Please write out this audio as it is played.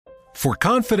For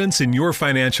confidence in your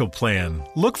financial plan,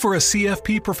 look for a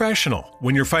CFP professional.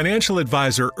 When your financial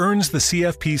advisor earns the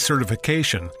CFP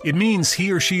certification, it means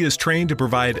he or she is trained to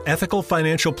provide ethical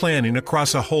financial planning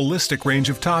across a holistic range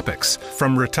of topics,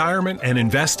 from retirement and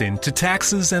investing to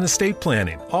taxes and estate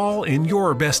planning, all in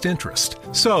your best interest.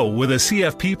 So, with a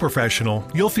CFP professional,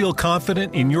 you'll feel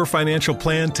confident in your financial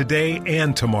plan today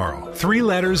and tomorrow. 3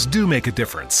 letters do make a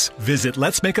difference. Visit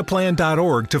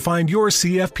letsmakeaplan.org to find your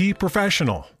CFP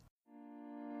professional.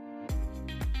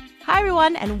 Hi,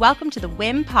 everyone, and welcome to the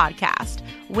WIM podcast.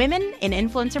 Women in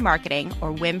Influencer Marketing,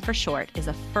 or WIM for short, is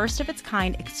a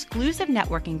first-of-its-kind exclusive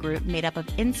networking group made up of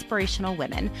inspirational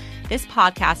women. This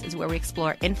podcast is where we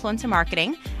explore influencer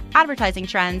marketing, advertising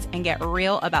trends, and get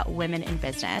real about women in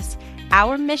business.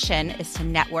 Our mission is to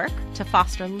network, to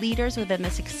foster leaders within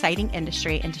this exciting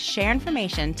industry, and to share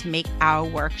information to make our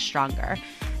work stronger.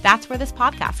 That's where this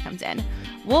podcast comes in.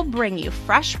 We'll bring you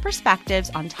fresh perspectives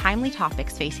on timely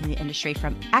topics facing the industry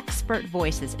from expert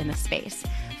voices in the space.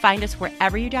 Find us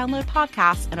wherever you download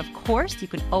podcasts, and of course, you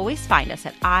can always find us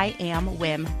at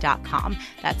iamwim.com.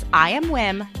 That's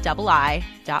iamwim.com.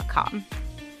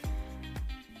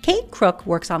 Kate Crook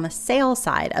works on the sales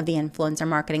side of the influencer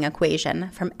marketing equation,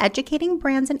 from educating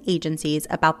brands and agencies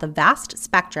about the vast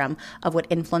spectrum of what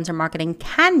influencer marketing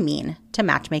can mean to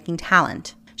matchmaking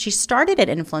talent. She started at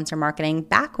influencer marketing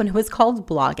back when it was called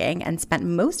blogging and spent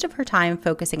most of her time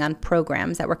focusing on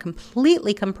programs that were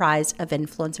completely comprised of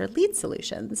influencer lead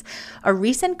solutions. A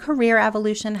recent career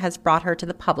evolution has brought her to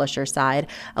the publisher side,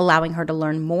 allowing her to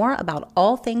learn more about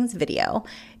all things video.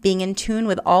 Being in tune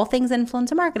with all things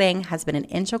influencer marketing has been an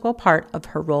integral part of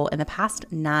her role in the past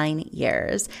 9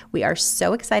 years. We are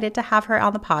so excited to have her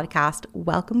on the podcast.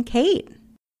 Welcome, Kate.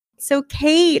 So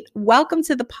Kate, welcome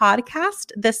to the podcast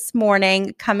this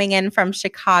morning, coming in from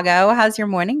Chicago. How's your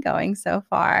morning going so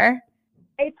far?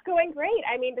 It's going great.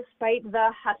 I mean, despite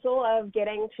the hustle of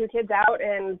getting 2 kids out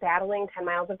and battling 10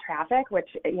 miles of traffic,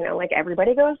 which, you know, like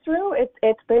everybody goes through,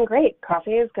 it's been great.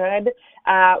 Coffee is good.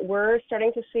 We're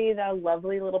starting to see the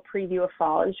lovely little preview of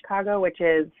fall in Chicago, which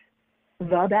is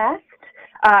the best,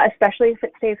 especially if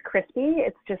it stays crispy.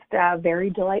 It's just very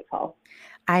delightful.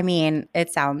 I mean,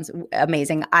 it sounds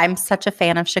amazing. I'm such a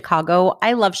fan of Chicago.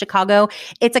 I love Chicago.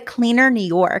 It's a cleaner New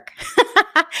York.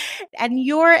 And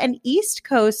you're an East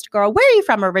Coast girl. Where are you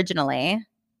from originally?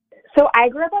 So I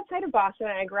grew up outside of Boston.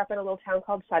 I grew up in a little town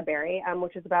called Sudbury,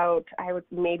 which is about,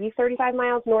 maybe 35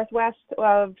 miles northwest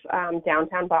of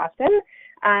downtown Boston.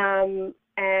 And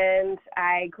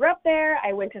I grew up there.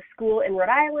 I went to school in Rhode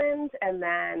Island, and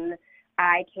then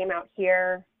I came out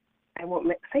here. I won't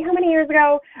say how many years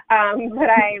ago, but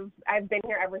I've been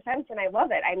here ever since, and I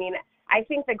love it. I mean, I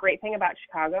think the great thing about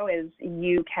Chicago is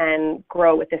you can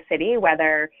grow with the city,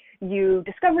 whether you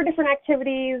discover different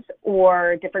activities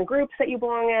or different groups that you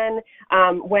belong in.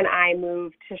 When I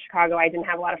moved to Chicago, I didn't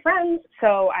have a lot of friends,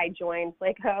 so I joined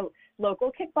like a local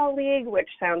kickball league, which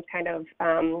sounds kind of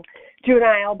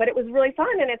juvenile, but it was really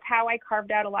fun, and it's how I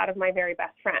carved out a lot of my very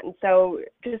best friends. So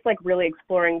just like really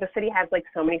exploring. The city has like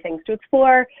so many things to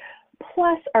explore.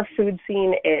 Plus, our food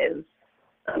scene is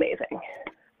amazing.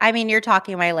 I mean, you're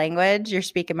talking my language. You're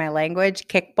speaking my language,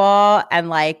 kickball, and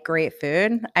like great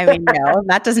food. I mean, no,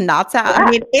 that does not sound,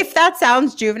 I mean, if that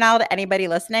sounds juvenile to anybody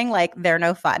listening, like they're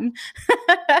no fun.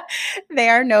 They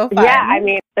are no fun. Yeah, I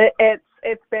mean,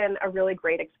 it's been a really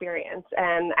great experience.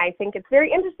 And I think it's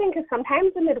very interesting because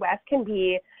sometimes the Midwest can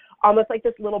be almost like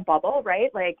this little bubble,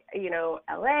 right? Like, you know,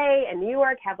 LA and New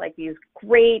York have like these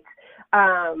great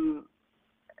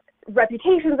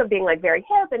reputations of being like very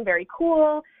hip and very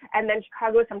cool, and then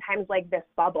Chicago is sometimes like this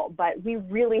bubble, but we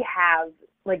really have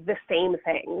like the same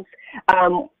things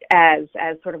as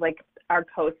sort of like our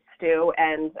coasts do,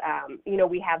 and you know,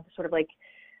 we have sort of like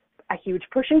a huge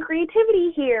push in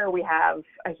creativity here. We have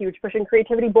a huge push in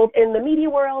creativity both in the media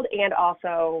world and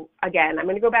also, again, I'm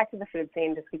going to go back to the food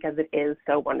scene just because it is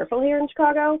so wonderful here in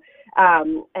Chicago,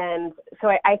 and so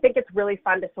I think it's really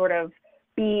fun to sort of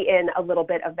be in a little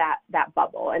bit of that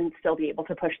bubble and still be able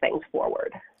to push things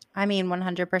forward. I mean,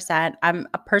 100%. I'm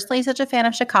personally such a fan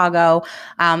of Chicago.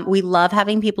 We love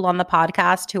having people on the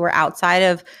podcast who are outside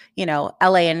of, you know,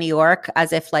 LA and New York,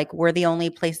 as if like we're the only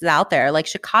places out there. Like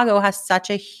Chicago has such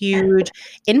a huge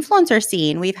influencer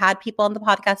scene. We've had people on the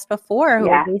podcast before who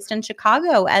are based in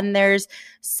Chicago, and there's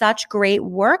such great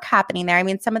work happening there. I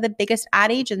mean, some of the biggest ad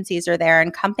agencies are there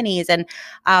and companies. And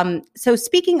so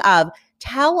speaking of,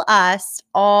 tell us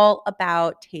all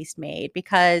about Tastemade,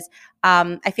 because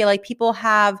I feel like people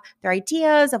have their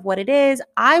ideas of what it is.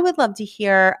 I would love to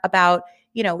hear about,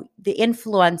 you know, the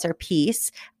influencer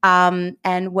piece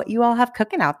and what you all have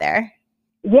cooking out there.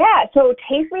 Yeah, so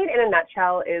Tastemade in a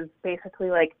nutshell is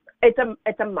basically like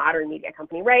it's a modern media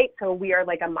company, right? So we are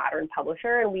like a modern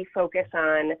publisher, and we focus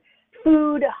on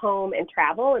food, home, and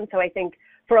travel. And so I think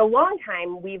for a long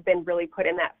time, we've been really put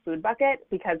in that food bucket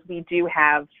because we do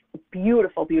have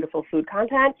beautiful, beautiful food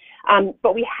content.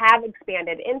 But we have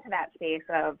expanded into that space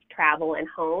of travel and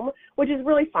home, which is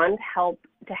really fun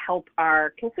to help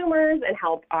our consumers and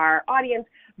help our audience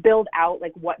build out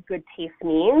like what good taste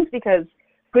means, because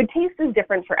good taste is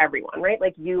different for everyone, right?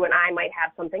 Like you and I might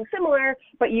have something similar,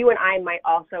 but you and I might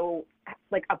also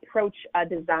like approach a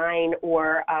design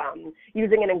or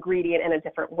using an ingredient in a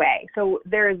different way. So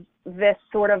there's this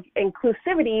sort of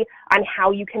inclusivity on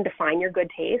how you can define your good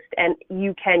taste, and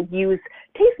you can use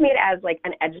Tastemade as like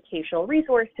an educational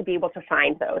resource to be able to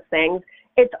find those things.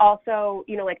 It's also,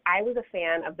 you know, like I was a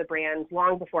fan of the brand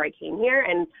long before I came here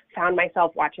and found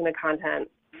myself watching the content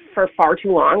for far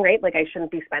too long, right? Like I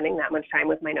shouldn't be spending that much time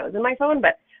with my nose in my phone,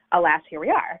 but alas, here we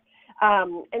are.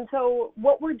 And so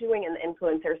what we're doing in the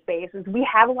influencer space is we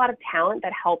have a lot of talent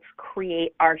that helps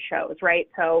create our shows, right?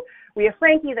 So we have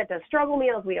Frankie that does struggle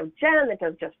meals. We have Jen that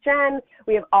does just Jen.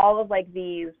 We have all of like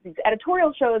these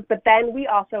editorial shows, but then we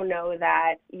also know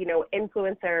that, you know,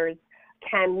 influencers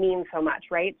can mean so much,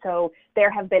 right? So there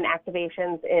have been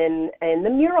activations in the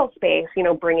mural space, you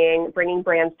know, bringing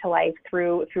brands to life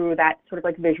through that sort of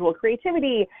like visual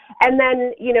creativity, and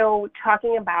then, you know,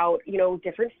 talking about, you know,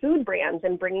 different food brands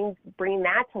and bringing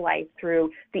that to life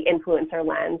through the influencer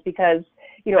lens, because,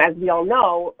 you know, as we all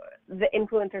know, the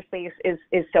influencer space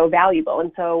is so valuable.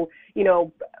 And so, you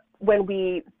know, when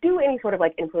we do any sort of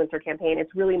like influencer campaign,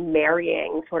 it's really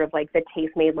marrying sort of like the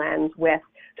Tastemade lens with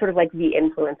sort of like the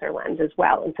influencer lens as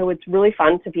well. And so it's really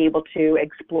fun to be able to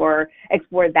explore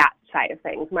that side of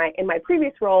things. In my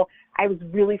previous role, I was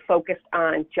really focused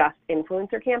on just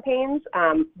influencer campaigns,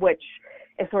 which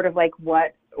is sort of like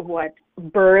what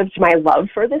birthed my love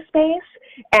for this space.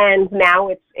 And now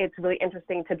it's really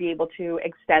interesting to be able to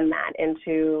extend that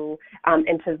into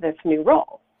this new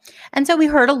role. And so we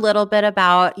heard a little bit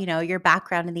about, you know, your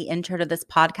background in the intro to this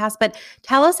podcast, but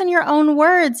tell us in your own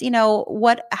words, you know,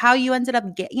 how you ended up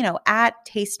at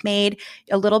Tastemade,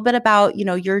 a little bit about, you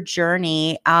know, your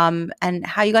journey, and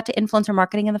how you got to influencer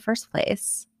marketing in the first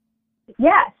place.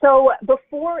 Yeah. So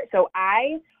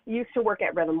I used to work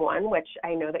at Rhythm One, which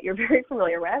I know that you're very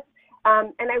familiar with.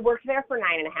 And I worked there for 9.5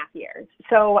 years.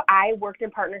 So I worked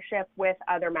in partnership with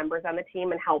other members on the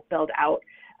team and helped build out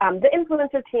the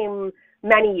influencer team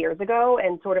many years ago,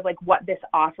 and sort of like what this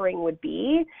offering would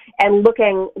be, and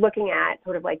looking at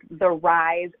sort of like the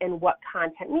rise in what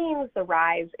content means, the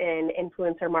rise in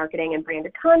influencer marketing and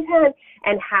branded content,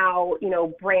 and how, you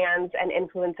know, brands and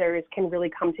influencers can really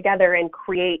come together and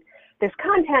create this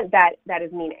content that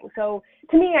is meaning. So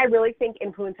to me, I really think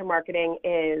influencer marketing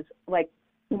is like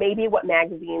maybe what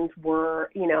magazines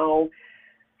were, you know,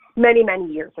 many,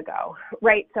 many years ago,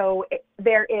 right? So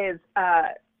there is a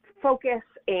focus,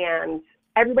 and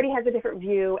everybody has a different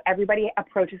view. Everybody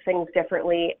approaches things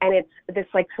differently. And it's this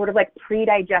like sort of like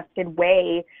pre-digested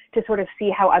way to sort of see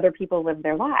how other people live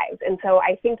their lives. And so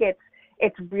I think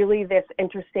it's really this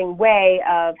interesting way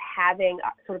of having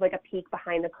sort of like a peek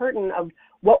behind the curtain of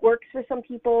what works for some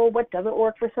people, what doesn't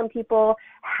work for some people,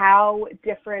 how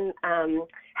different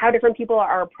people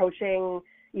are approaching,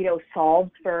 you know,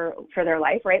 solves for their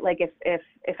life, right? Like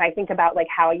if I think about like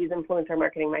how I use influencer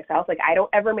marketing myself, like I don't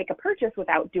ever make a purchase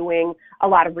without doing a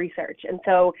lot of research. And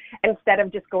so instead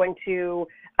of just going to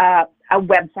a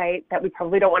website that we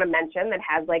probably don't want to mention that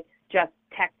has like just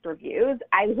text reviews,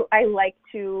 I like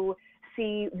to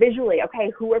see visually,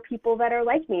 okay, who are people that are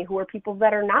like me? Who are people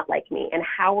that are not like me? And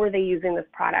how are they using this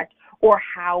product? Or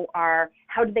how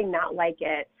do they not like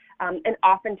it? And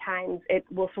oftentimes it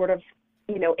will sort of,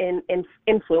 you know,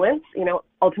 influence, you know,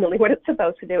 ultimately what it's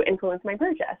supposed to do, influence my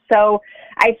purchase. So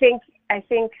I think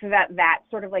that's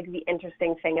sort of like the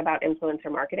interesting thing about influencer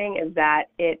marketing is that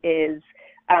it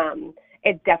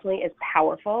definitely is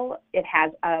powerful. It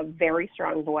has a very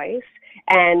strong voice,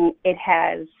 and it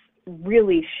has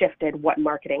really shifted what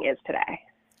marketing is today.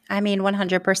 I mean,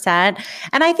 100%.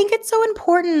 And I think it's so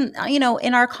important, you know,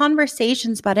 in our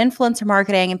conversations about influencer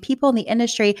marketing and people in the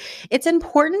industry, it's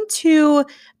important to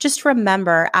just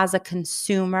remember as a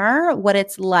consumer what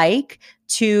it's like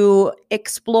to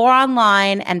explore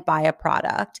online and buy a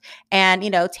product, and, you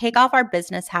know, take off our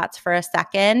business hats for a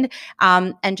second,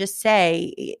 and just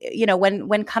say, you know,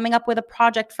 when coming up with a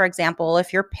project, for example,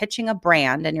 if you're pitching a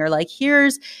brand and you're like,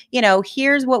 here's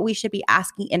what we should be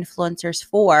asking influencers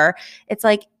for, it's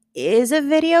like, is a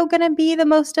video going to be the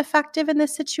most effective in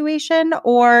this situation?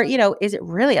 Or, is it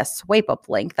really a swipe up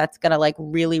link that's going to like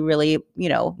really, really,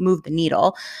 move the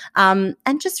needle? And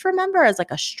just remember, as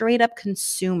like a straight up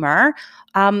consumer,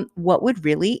 what would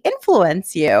really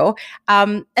influence you?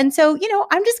 And so,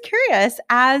 I'm just curious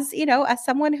as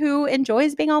someone who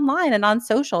enjoys being online and on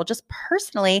social, just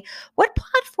personally, what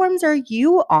platforms are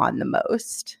you on the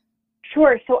most?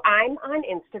 Sure. So I'm on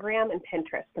Instagram and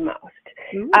Pinterest the most.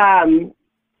 Ooh.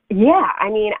 Yeah, I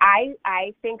mean,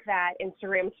 I think that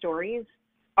Instagram stories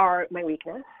are my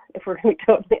weakness, if we're going to be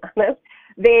totally honest.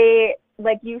 They,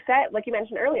 like you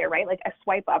mentioned earlier, right? Like a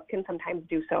swipe up can sometimes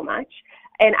do so much.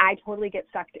 And I totally get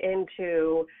sucked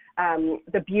into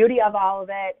the beauty of all of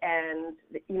it and,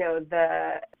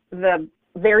 the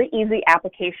very easy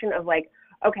application of like,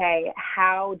 okay,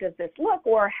 how does this look?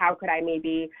 Or how could I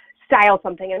maybe style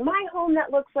something in my home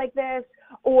that looks like this?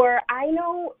 Or I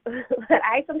know that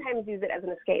I sometimes use it as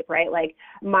an escape, right? Like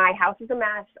my house is a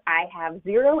mess. I have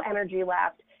zero energy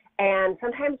left. And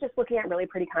sometimes just looking at really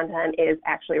pretty content is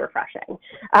actually refreshing.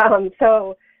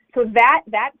 So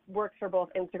that works for both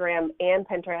Instagram and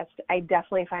Pinterest. I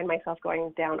definitely find myself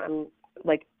going down on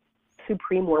like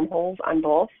supreme wormholes on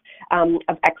both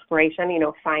of exploration,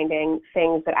 finding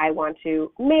things that I want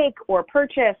to make or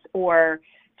purchase, or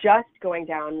just going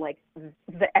down like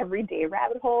the everyday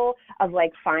rabbit hole of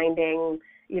like finding,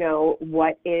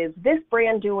 what is this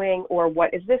brand doing, or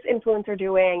what is this influencer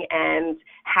doing, and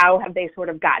how have they sort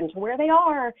of gotten to where they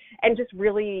are, and just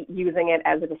really using it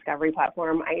as a discovery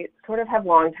platform. I sort of have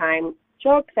long time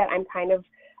joked that I'm kind of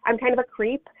a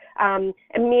creep, and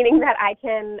meaning that I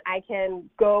can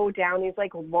go down these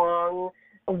like long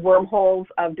wormholes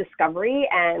of discovery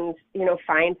and,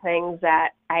 find things that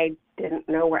I didn't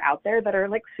know were out there that are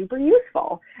like super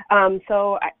useful.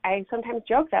 So I sometimes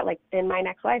joke that like in my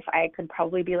next life, I could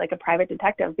probably be like a private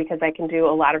detective because I can do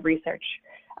a lot of research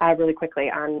really quickly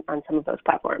on some of those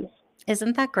platforms.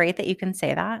 Isn't that great that you can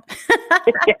say that?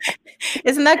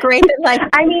 Isn't that great that like,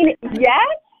 I mean, yes.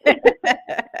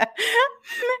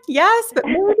 Yes, but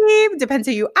maybe depends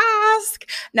who you ask.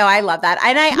 No, I love that.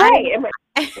 And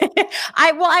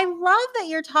I love that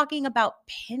you're talking about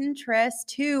Pinterest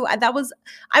too. I was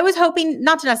hoping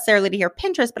not to necessarily to hear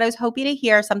Pinterest, but I was hoping to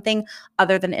hear something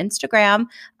other than Instagram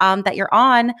that you're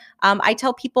on. I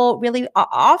tell people really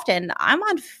often, I'm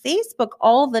on Facebook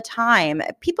all the time.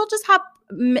 People just have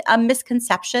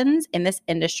misconceptions in this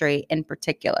industry in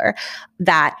particular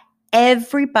that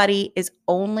everybody is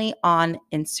only on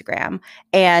Instagram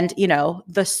and,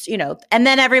 and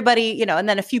then everybody, and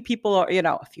then a few people are,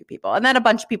 and then a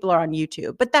bunch of people are on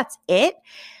YouTube, but that's it.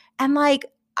 And like,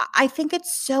 I think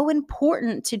it's so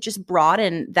important to just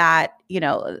broaden that,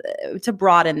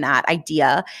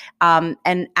 idea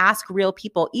and ask real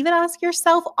people, even ask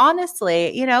yourself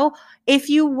honestly, if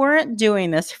you weren't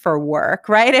doing this for work,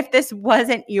 right? If this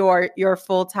wasn't your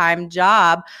full-time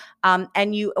job,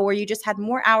 and you just had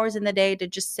more hours in the day to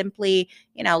just simply,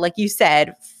 like you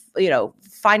said,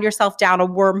 find yourself down a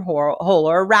wormhole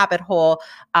or a rabbit hole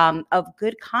of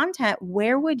good content,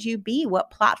 where would you be? What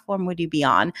platform would you be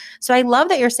on? So I love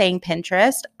that you're saying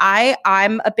Pinterest.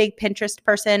 I'm a big Pinterest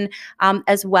person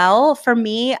as well. For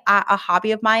me, a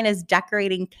hobby of mine is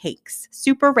decorating cakes.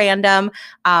 Super random,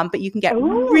 but you can get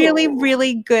really,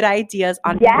 really good ideas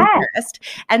on Pinterest.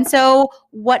 And so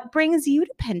what brings you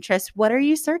to Pinterest? What are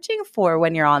you searching for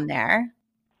when you're on there?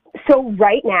 So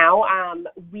right now,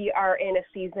 we are in a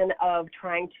season of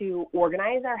trying to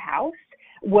organize our house,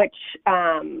 which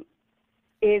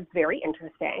is very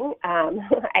interesting.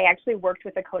 I actually worked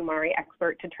with a KonMari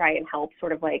expert to try and help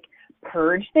sort of like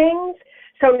purge things.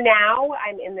 So now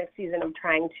I'm in this season of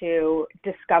trying to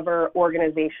discover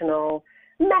organizational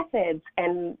methods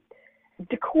and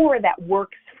decor that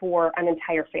works for an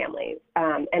entire family.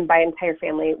 And by entire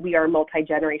family, we are a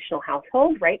multi-generational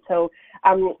household, right? So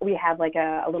we have like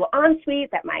a little ensuite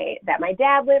that my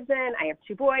dad lives in. I have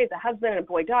 2 boys, a husband and a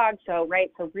boy dog. So,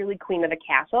 right. So really queen of the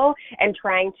castle, and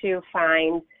trying to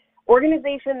find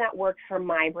organization that works for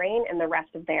my brain and the rest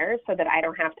of theirs so that I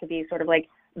don't have to be sort of like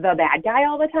the bad guy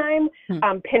all the time.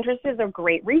 Pinterest is a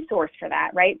great resource for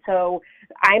that, right? So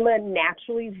I'm a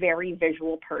naturally very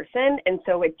visual person, and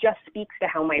so it just speaks to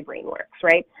how my brain works,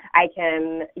 right? I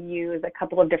can use a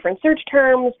couple of different search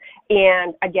terms,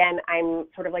 and again, I'm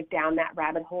sort of like down that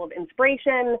rabbit hole of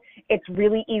inspiration. It's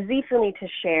really easy for me to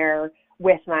share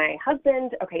with my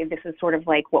husband, okay, this is sort of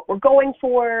like what we're going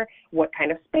for, what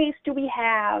kind of space do we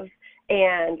have,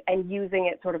 and using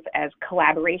it sort of as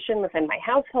collaboration within my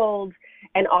household.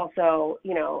 And also,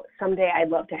 someday I'd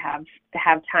love to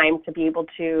have time to be able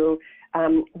to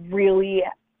really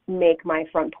make my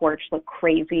front porch look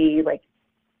crazy, like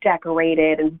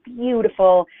decorated and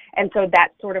beautiful. And so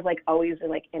that's sort of like always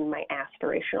like in my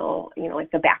aspirational,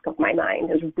 like the back of my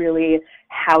mind is really,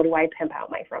 how do I pimp out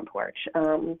my front porch?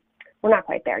 We're not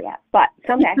quite there yet, but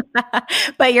someday.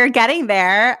 But you're getting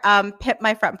there. Pimp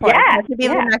My Front Porch. Yes, That could be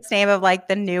the next name of like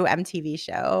the new MTV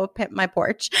show, Pimp My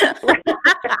Porch. Right.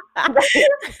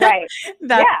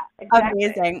 That's exactly.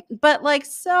 amazing. But like,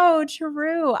 so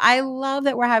true. I love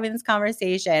that we're having this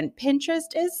conversation.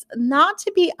 Pinterest is not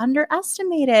to be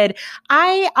underestimated.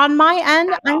 On my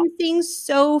end, I'm seeing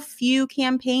so few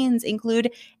campaigns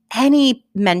include any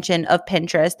mention of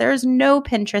Pinterest. There's no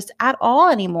Pinterest at all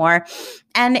anymore.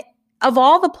 And of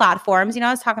all the platforms, I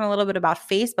was talking a little bit about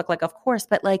Facebook, like, of course,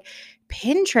 but like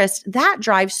Pinterest, that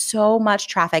drives so much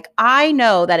traffic. I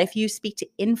know that if you speak to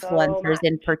influencers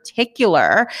in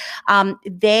particular,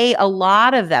 a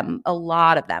lot of them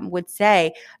would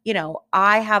say,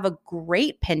 I have a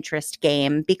great Pinterest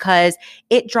game because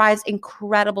it drives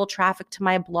incredible traffic to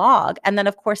my blog. And then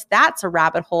of course that's a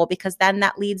rabbit hole because then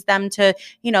that leads them to,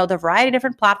 the variety of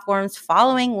different platforms,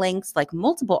 following links, like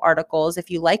multiple articles,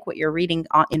 if you like what you're reading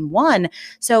in one.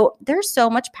 So there's so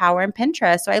much power in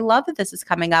Pinterest. So I love that this is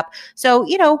coming up. So,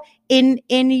 in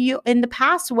the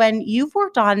past, when you've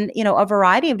worked on, a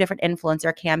variety of different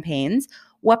influencer campaigns,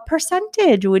 what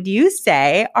percentage would you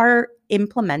say are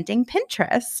implementing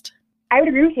Pinterest? I would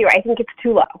agree with you. I think it's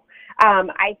too low.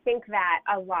 I think that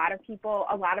a lot of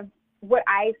what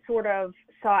I sort of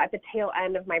saw at the tail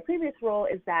end of my previous role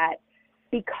is that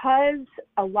because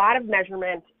a lot of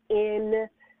measurement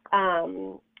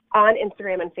on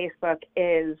Instagram and Facebook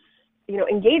is,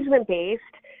 engagement based,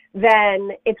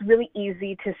 then it's really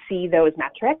easy to see those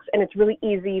metrics, and it's really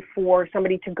easy for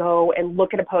somebody to go and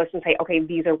look at a post and say, okay,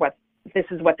 this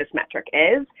is what this metric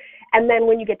is. And then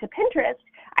when you get to Pinterest,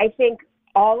 I think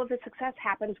all of the success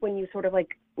happens when you sort of like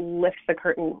lift the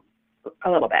curtain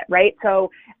a little bit, right? So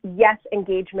yes,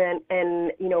 engagement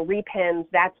and, repins,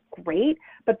 that's great,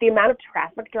 but the amount of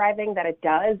traffic driving that it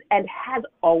does and has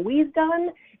always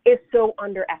done is so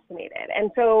underestimated. And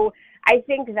so I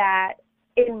think that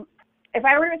if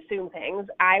I were to assume things,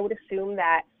 I would assume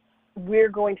that we're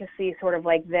going to see sort of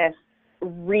like this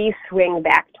re-swing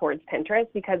back towards Pinterest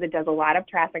because it does a lot of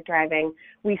traffic driving.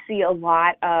 We see a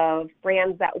lot of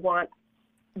brands that want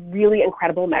really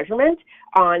incredible measurement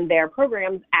on their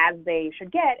programs, as they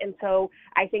should get. And so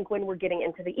I think when we're getting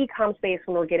into the e-com space,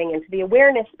 when we're getting into the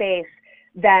awareness space,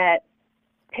 that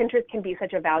Pinterest can be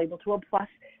such a valuable tool. Plus,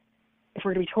 if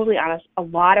we're to be totally honest, a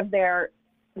lot of their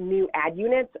new ad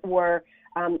units or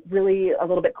really a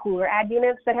little bit cooler ad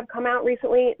units that have come out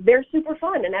recently, they're super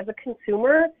fun. And as a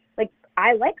consumer, like,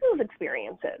 I like those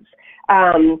experiences.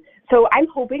 So I'm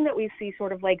hoping that we see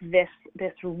sort of like this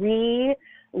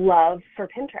re-love for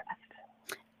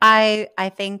Pinterest.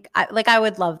 I think I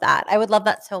would love that. I would love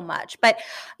that so much. But,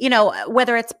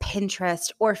 whether it's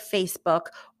Pinterest or Facebook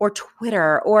or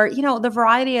Twitter or, the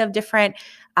variety of different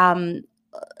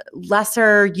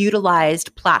lesser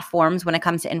utilized platforms when it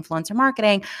comes to influencer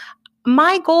marketing,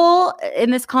 my goal in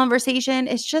this conversation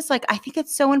is just like, I think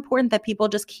it's so important that people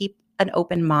just keep an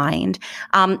open mind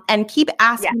and keep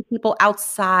asking people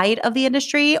outside of the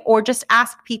industry, or just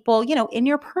ask people, in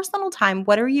your personal time,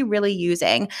 what are you really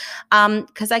using?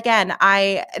 Because again,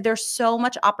 there's so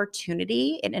much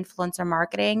opportunity in influencer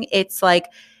marketing. It's like,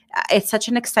 it's such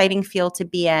an exciting field to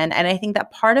be in. And I think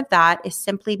that part of that is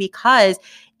simply because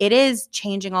it is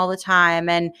changing all the time.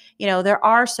 And, there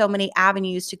are so many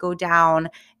avenues to go down.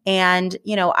 And,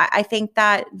 I think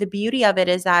that the beauty of it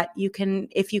is that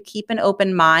if you keep an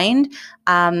open mind,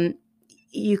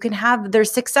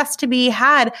 there's success to be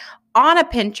had on a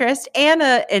Pinterest and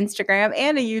a Instagram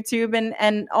and a YouTube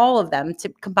and all of them to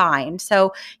combine.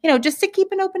 So, just to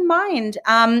keep an open mind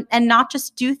and not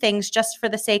just do things just for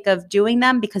the sake of doing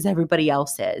them because everybody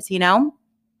else is,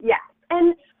 Yeah.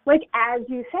 And like, as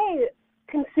you say,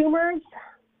 consumers,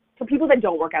 for people that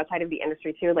don't work outside of the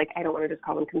industry too, like, I don't want to just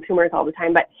call them consumers all the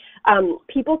time, but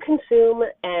people consume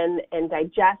and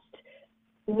digest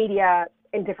media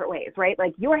in different ways, right?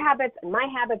 Like, your habits and my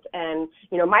habits and,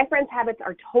 my friends' habits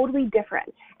are totally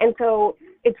different. And so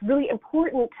it's really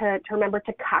important to remember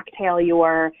to cocktail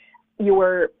your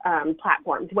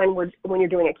platforms when you're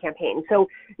doing a campaign. So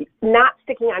not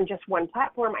sticking on just one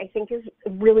platform, I think, is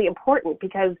really important,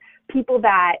 because people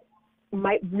that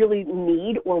might really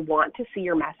need or want to see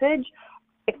your message,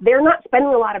 if they're not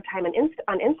spending a lot of time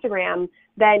on Instagram,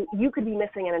 then you could be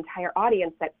missing an entire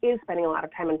audience that is spending a lot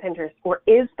of time on Pinterest or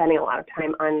is spending a lot of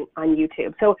time on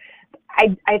YouTube. So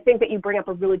I think that you bring up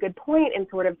a really good point in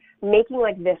sort of making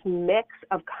like this mix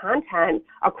of content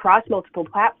across multiple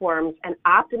platforms and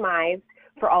optimized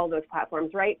for all of those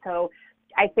platforms, right? So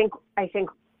I think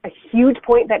a huge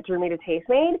point that drew me to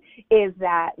Tastemade is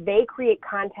that they create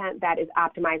content that is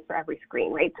optimized for every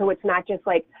screen, right? So it's not just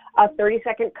like a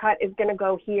 30-second cut is going to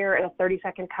go here and a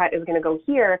 30-second cut is going to go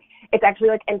here. It's actually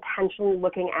like intentionally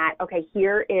looking at, okay,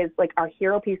 here is like our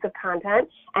hero piece of content,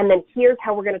 and then here's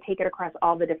how we're going to take it across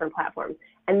all the different platforms.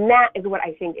 And that is what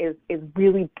I think is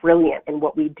really brilliant in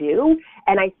what we do.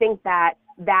 And I think that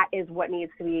that is what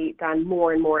needs to be done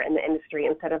more and more in the industry,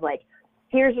 instead of like,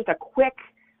 here's just a quick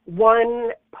one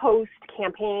post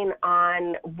campaign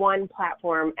on one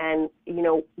platform, and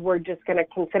we're just going to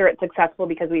consider it successful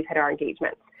because we've hit our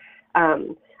engagements.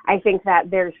 I think that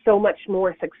there's so much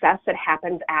more success that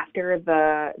happens after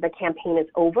the campaign is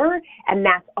over, and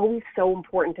that's always so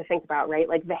important to think about, right?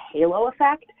 Like the halo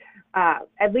effect,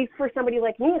 at least for somebody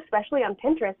like me, especially on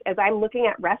Pinterest, as I'm looking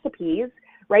at recipes,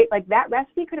 right? Like that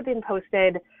recipe could have been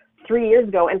posted 3 years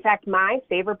ago. In fact, my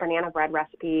favorite banana bread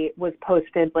recipe was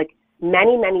posted like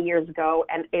many, many years ago.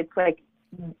 And it's like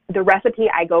the recipe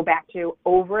I go back to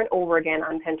over and over again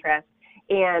on Pinterest,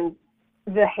 and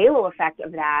the halo effect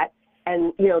of that.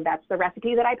 And, that's the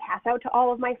recipe that I pass out to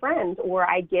all of my friends, or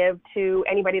I give to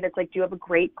anybody that's like, do you have a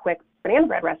great quick banana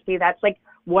bread recipe? That's like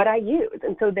what I use.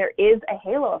 And so there is a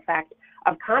halo effect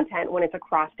of content when it's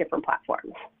across different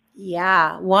platforms.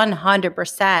 Yeah,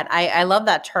 100%. I love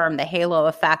that term, the halo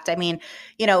effect. I mean,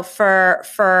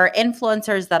 for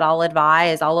influencers that I'll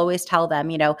advise, I'll always tell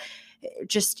them,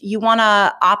 just you want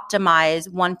to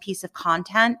optimize one piece of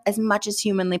content as much as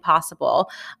humanly possible.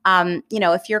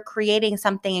 If you're creating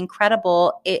something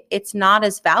incredible, it's not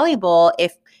as valuable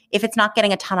if it's not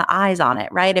getting a ton of eyes on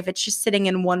it, right? If it's just sitting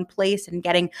in one place and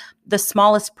getting the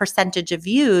smallest percentage of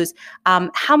views,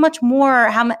 how much more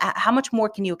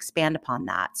can you expand upon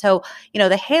that? So,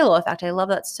 the halo effect, I love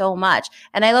that so much.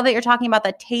 And I love that you're talking about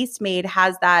that Tastemade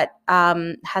has that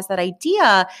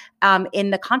idea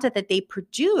in the content that they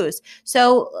produce.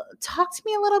 So talk to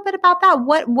me a little bit about that.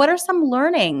 What are some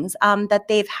learnings that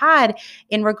they've had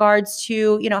in regards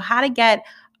to, how to get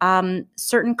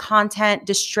certain content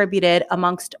distributed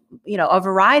amongst, a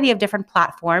variety of different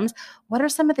platforms? What are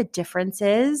some of the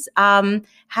differences? How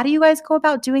do you guys go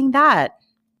about doing that?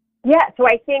 Yeah, so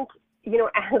I think,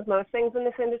 as most things in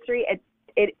this industry,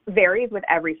 it varies with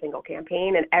every single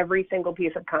campaign and every single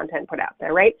piece of content put out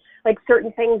there, right? Like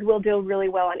certain things will do really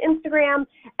well on Instagram,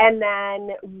 and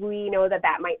then we know that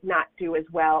might not do as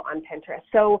well on Pinterest.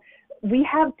 So we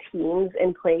have teams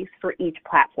in place for each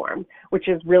platform, which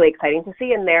is really exciting to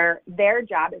see. And their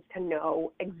job is to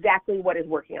know exactly what is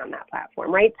working on that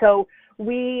platform, right? So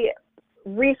we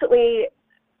recently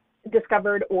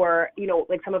discovered, or,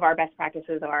 like some of our best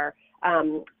practices are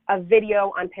a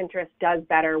video on Pinterest does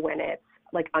better when it's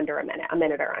like under a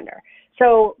minute or under.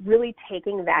 So really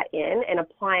taking that in and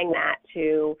applying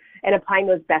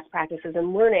those best practices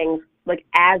and learnings, like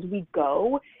as we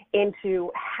go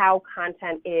into how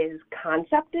content is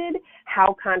concepted,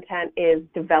 how content is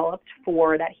developed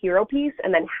for that hero piece,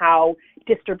 and then how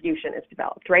distribution is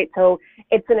developed, right? So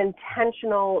it's an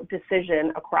intentional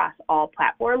decision across all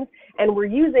platforms, and we're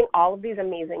using all of these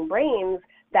amazing brains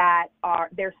that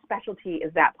their specialty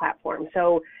is that platform.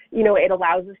 So, it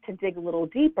allows us to dig a little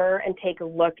deeper and take a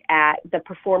look at the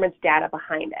performance data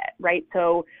behind it, right?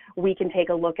 So we can take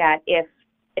a look at if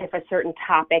a certain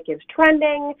topic is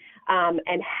trending,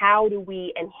 and how do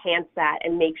we enhance that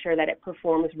and make sure that it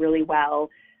performs really well,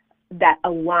 that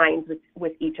aligns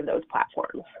with each of those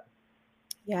platforms.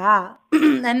 Yeah.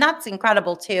 And that's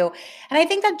incredible too. And I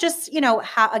think that just,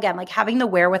 again, like having the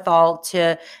wherewithal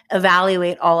to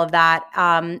evaluate all of that,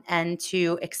 and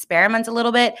to experiment a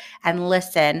little bit and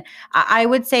listen. I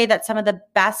would say that some of the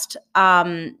best,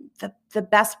 the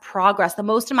best progress, the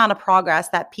most amount of progress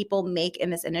that people make in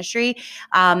this industry,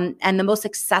 and the most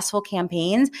successful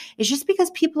campaigns is just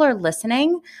because people are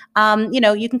listening.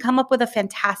 You can come up with a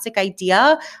fantastic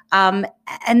idea, and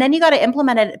then you got to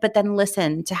implement it, but then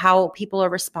listen to how people are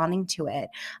responding to it.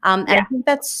 And I think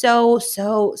that's so,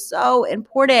 so, so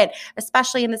important,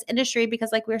 especially in this industry,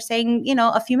 because like we were saying,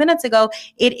 a few minutes ago,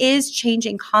 it is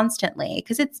changing constantly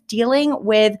because it's dealing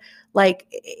with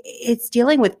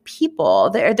people.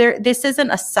 This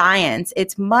isn't a science.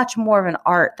 It's much more of an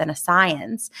art than a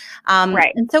science.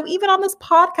 Right. And so even on this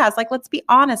podcast, like, let's be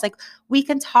honest, like we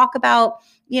can talk about,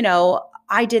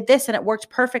 I did this and it worked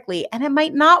perfectly, and it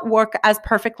might not work as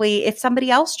perfectly if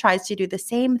somebody else tries to do the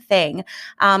same thing.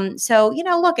 So,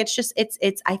 look,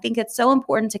 I think it's so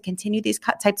important to continue these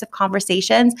types of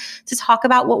conversations, to talk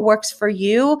about what works for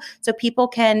you, so people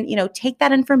can, take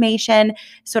that information,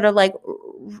 sort of like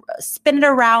spin it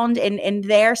around in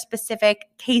their specific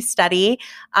case study,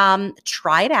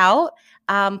 try it out,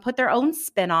 put their own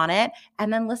spin on it,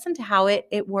 and then listen to how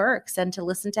it works and to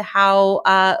listen to how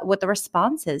what the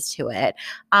response is to it.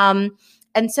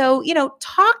 And so,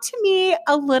 talk to me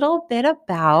a little bit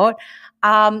about,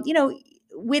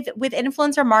 with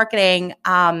influencer marketing,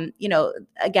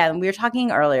 again, we were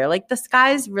talking earlier, like the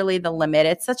sky's really the limit.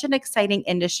 It's such an exciting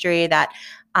industry that,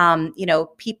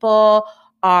 people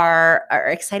are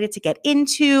excited to get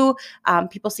into.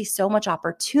 People see so much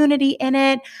opportunity in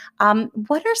it.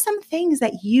 What are some things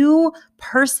that you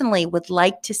personally would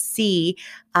like to see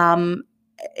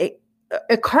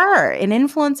occur in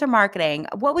influencer marketing?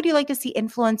 What would you like to see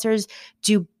influencers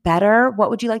do better? What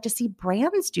would you like to see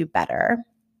brands do better?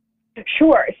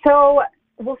 Sure. So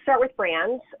we'll start with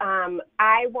brands.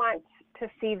 I want to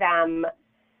see them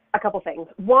a couple things.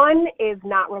 One is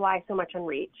not rely so much on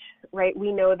reach, right?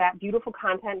 We know that beautiful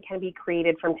content can be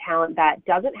created from talent that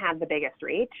doesn't have the biggest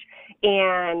reach.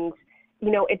 And,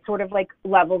 it sort of like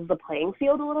levels the playing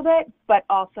field a little bit, but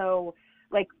also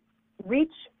like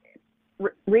reach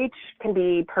can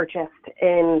be purchased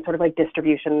in sort of like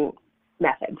distribution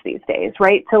methods these days,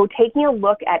 right? So taking a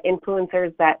look at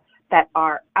influencers that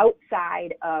are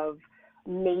outside of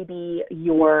maybe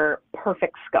your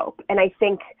perfect scope. And I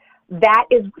think that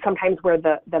is sometimes where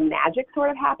the magic sort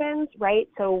of happens, right?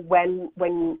 So when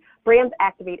brands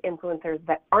activate influencers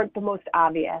that aren't the most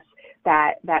obvious,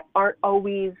 that aren't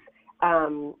always,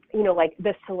 like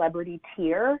the celebrity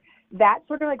tier, that's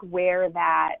sort of like where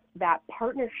that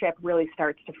partnership really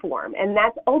starts to form. And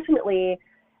that's ultimately,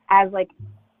 as like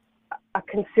a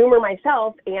consumer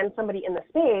myself and somebody in the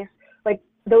space, like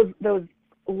those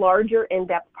larger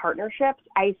in-depth partnerships,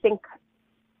 I think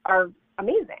are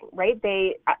amazing, right?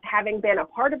 They, having been a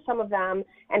part of some of them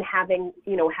and having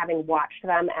watched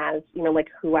them as, like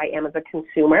who I am as a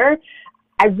consumer,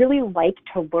 I really like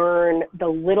to learn the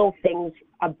little things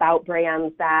about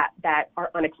brands that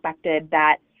are unexpected,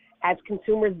 that as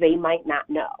consumers, they might not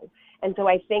know. And so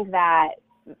I think that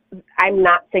I'm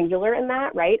not singular in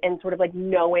that, right? And sort of like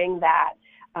knowing that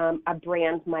a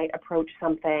brand might approach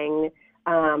something.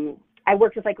 I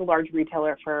worked with like a large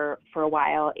retailer for a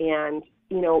while, and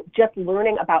just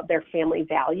learning about their family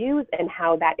values and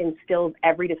how that instills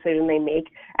every decision they make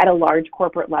at a large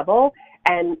corporate level,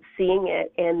 and seeing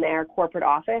it in their corporate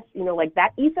office, like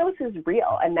that ethos is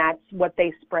real, and that's what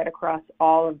they spread across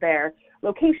all of their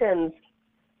locations,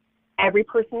 every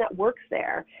person that works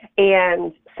there.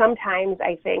 And sometimes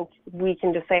I think we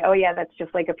can just say, oh yeah, that's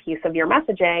just like a piece of your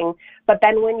messaging. But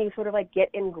then when you sort of like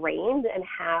get ingrained and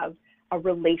have a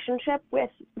relationship with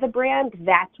the brand,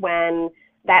 that's when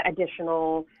that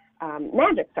additional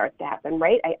magic starts to happen,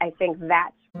 right? I think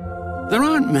that's... There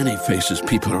aren't many faces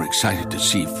people are excited to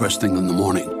see first thing in the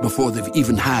morning before they've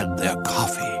even had their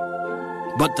coffee.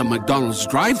 But the McDonald's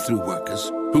drive-thru workers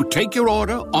who take your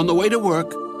order on the way to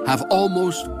work have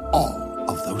almost all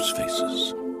of those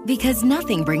faces. Because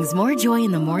nothing brings more joy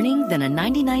in the morning than a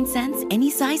 99-cent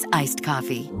any-size iced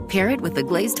coffee. Pair it with a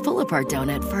glazed pull-apart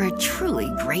donut for a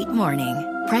truly great morning.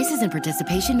 Prices and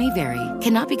participation may vary.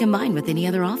 Cannot be combined with any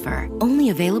other offer. Only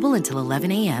available until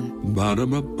 11 a.m.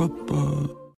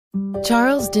 Ba-da-ba-ba-ba.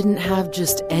 Charles didn't have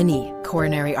just any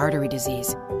coronary artery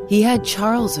disease. He had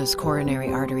Charles's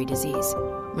coronary artery disease.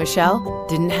 Michelle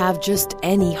didn't have just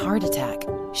any heart attack.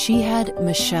 She had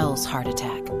Michelle's heart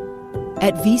attack.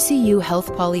 At VCU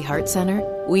Health Poly Heart Center,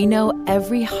 we know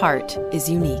every heart is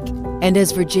unique. And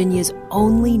as Virginia's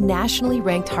only nationally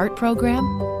ranked heart program,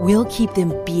 we'll keep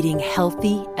them beating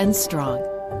healthy and strong.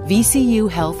 VCU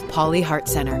Health Poly Heart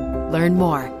Center. Learn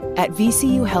more at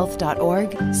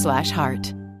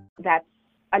vcuhealth.org/heart. That's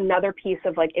another piece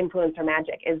of like influencer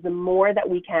magic, is the more that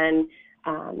we can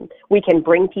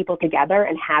bring people together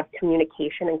and have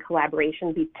communication and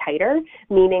collaboration be tighter,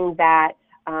 meaning that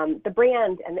the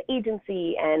brand and the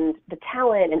agency and the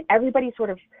talent and everybody sort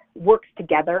of works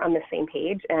together on the same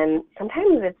page. And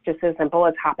sometimes it's just as simple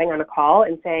as hopping on a call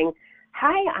and saying,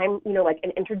 hi, I'm,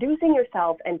 and introducing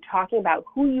yourself and talking about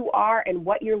who you are and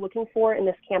what you're looking for in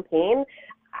this campaign,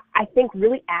 I think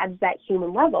really adds that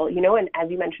human level, and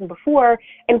as you mentioned before,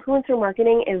 influencer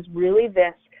marketing is really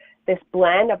this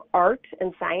blend of art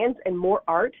and science, and more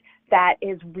art that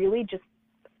is really just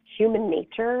human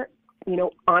nature,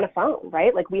 on a phone,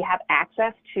 right? Like we have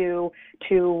access to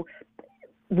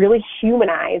really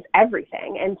humanize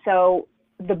everything. And so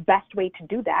the best way to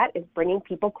do that is bringing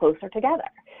people closer together.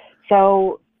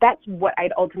 So that's what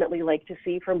I'd ultimately like to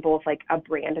see from both like a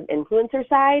brand and influencer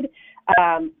side.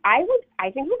 I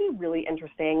think it would be really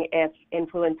interesting if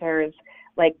influencers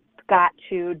like got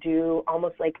to do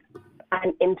almost like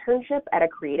an internship at a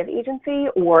creative agency,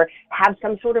 or have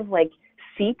some sort of like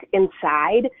seat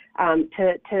inside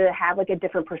to have like a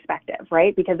different perspective,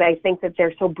 right? Because I think that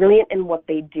they're so brilliant in what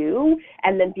they do,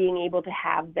 and then being able to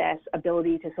have this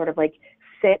ability to sort of like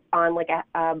sit on like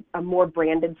a more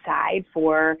branded side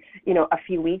for, you know, a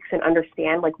few weeks and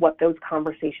understand like what those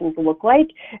conversations look like.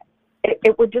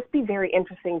 It would just be very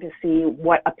interesting to see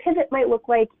what a pivot might look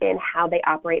like in how they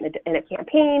operate in a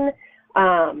campaign.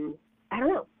 I don't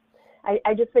know.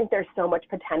 I just think there's so much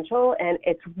potential, and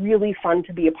it's really fun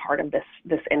to be a part of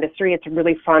this industry. It's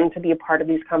really fun to be a part of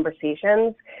these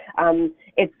conversations.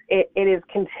 It is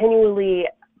continually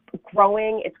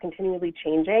growing. It's continually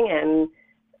changing, and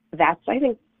that's, I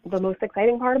think, the most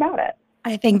exciting part about it.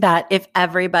 I think that if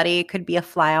everybody could be a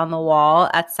fly on the wall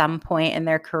at some point in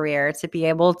their career, to be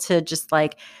able to just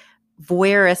like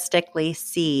voyeuristically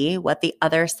see what the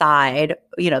other side,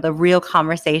 you know, the real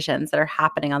conversations that are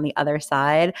happening on the other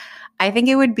side, I think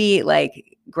it would be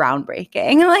like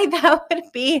groundbreaking. Like that would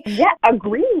be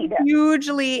agreed,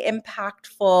 hugely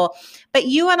impactful. But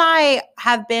you and I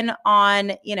have been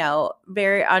on, you know,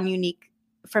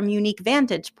 from unique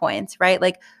vantage points, right?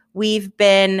 Like we've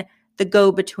been the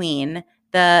go-between,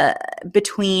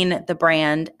 between the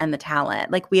brand and the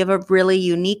talent. Like we have a really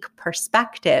unique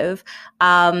perspective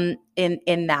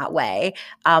in that way,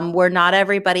 where not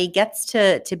everybody gets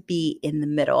to be in the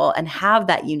middle and have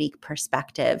that unique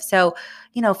perspective. So,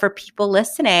 you know, for people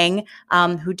listening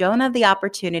who don't have the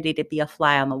opportunity to be a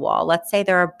fly on the wall, let's say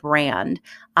they're a brand,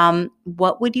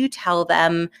 what would you tell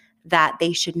them that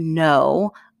they should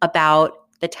know about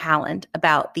the talent,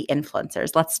 about the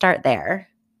influencers? Let's start there.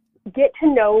 Get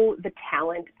to know the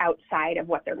talent outside of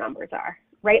what their numbers are,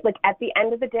 right? Like at the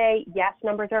end of the day, yes,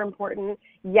 numbers are important.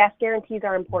 Yes, guarantees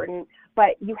are important,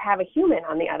 but you have a human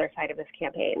on the other side of this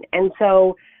campaign. And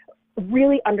so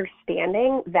really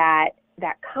understanding that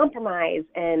compromise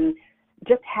and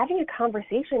just having a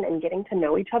conversation and getting to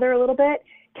know each other a little bit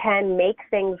can make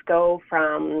things go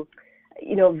from,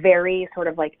 you know, very sort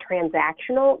of like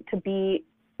transactional to be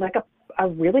like a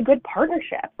really good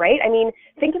partnership, right? I mean,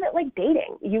 think of it like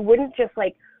dating. You wouldn't just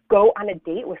like go on a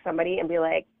date with somebody and be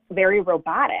like very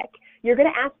robotic. You're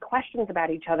going to ask questions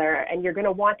about each other, and you're going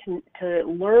to want to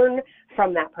learn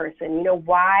from that person. You know,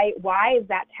 why is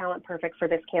that talent perfect for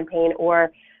this campaign?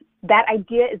 Or that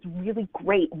idea is really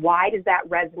great. Why does that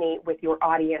resonate with your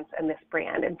audience and this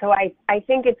brand? And so I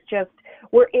think it's just,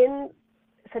 we're in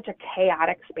such a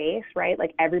chaotic space, right?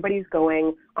 Like everybody's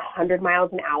going 100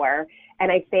 miles an hour.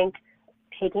 And I think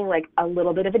taking like a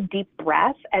little bit of a deep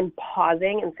breath and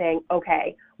pausing and saying,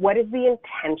 okay, what is the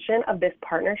intention of this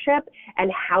partnership,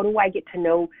 and how do I get to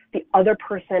know the other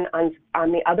person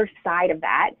on the other side of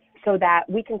that, so that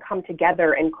we can come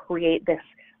together and create this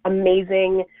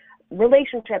amazing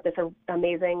relationship, this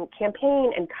amazing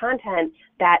campaign and content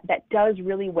that does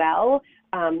really well,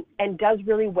 and does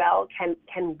really well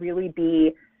can really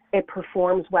be, it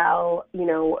performs well, you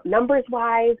know, numbers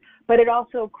wise, but it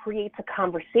also creates a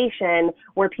conversation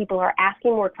where people are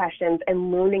asking more questions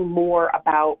and learning more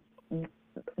about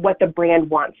what the brand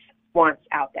wants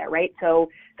out there, right? So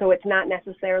it's not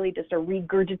necessarily just a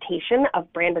regurgitation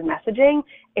of branded messaging.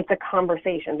 It's a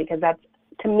conversation, because that's,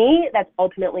 to me, that's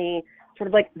ultimately sort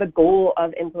of like the goal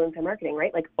of influencer marketing,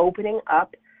 right? Like opening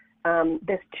up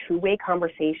this two-way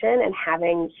conversation and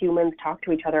having humans talk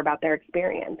to each other about their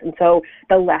experience. And so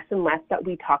the less and less that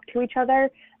we talk to each other,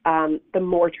 the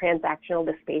more transactional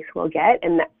the space will get,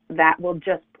 and that will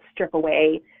just strip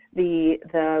away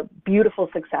the beautiful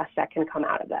success that can come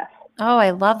out of this. Oh,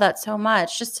 I love that so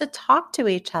much. Just to talk to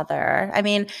each other. I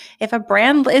mean, if a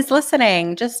brand is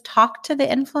listening, just talk to the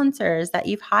influencers that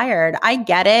you've hired. I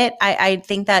get it. I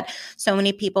think that so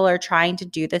many people are trying to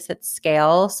do this at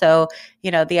scale. So,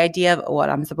 you know, the idea of what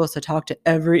I'm supposed to talk to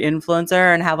every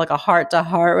influencer and have like a heart to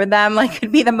heart with them, like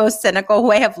could be the most cynical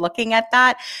way of looking at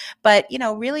that. But, you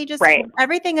know, really just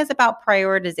everything is about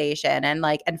prioritization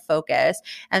and focus.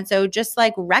 And so just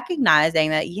like recognizing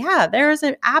that, yeah, there is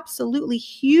an absolutely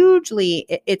hugely,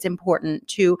 it's important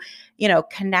to, you know,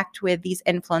 connect with these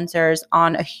influencers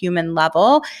on a human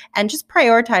level, and just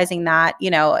prioritizing that, you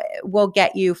know, will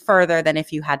get you further than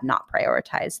if you had not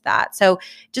prioritized that. So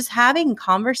just having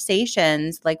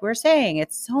conversations, like we're saying,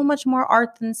 it's so much more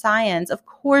art than science. Of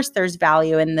course, there's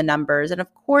value in the numbers. And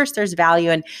of course, there's value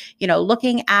in, you know,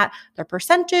 looking at the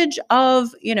percentage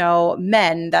of, you know,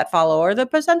 men that follow, or the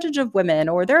percentage of women,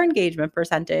 or their engagement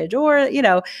percentage, or, you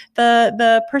know,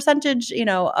 the percentage, you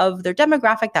know, of of their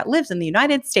demographic that lives in the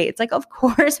United States. Like, of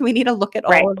course, we need to look at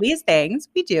all of these things.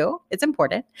 We do. It's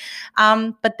important.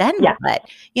 But then what?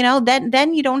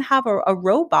 Then you don't have a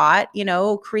robot,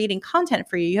 creating content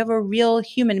for you. You have a real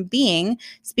human being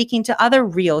speaking to other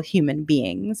real human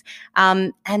beings.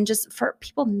 And just for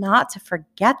people not to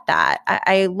forget that.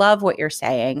 I love what you're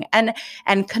saying. And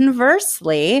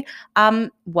conversely,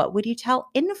 what would you tell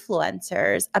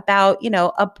influencers about,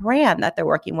 a brand that they're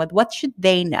working with? What should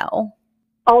they know?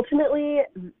 Ultimately,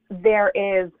 there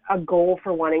is a goal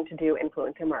for wanting to do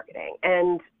influencer marketing.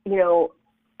 And,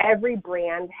 every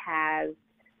brand has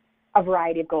a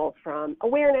variety of goals, from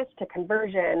awareness to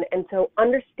conversion. And so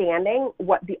understanding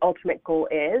what the ultimate goal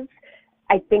is,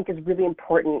 I think, is really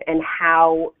important, and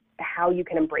how you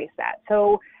can embrace that.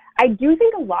 So I do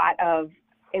think a lot of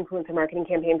influencer marketing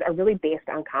campaigns are really based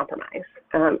on compromise.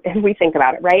 If we think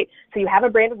about it, right? So you have a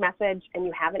branded message and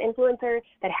you have an influencer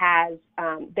that has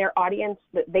their audience,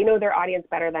 they know their audience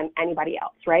better than anybody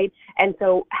else, right? And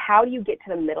so how do you get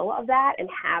to the middle of that and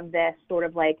have this sort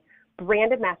of like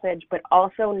branded message, but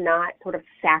also not sort of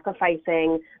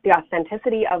sacrificing the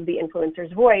authenticity of the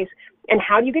influencer's voice? And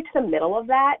how do you get to the middle of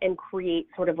that and create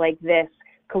sort of like this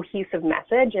cohesive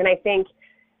message? And I think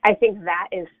that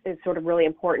is sort of really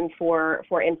important for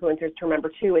influencers to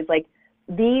remember too, is like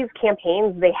these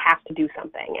campaigns, they have to do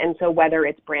something. And so whether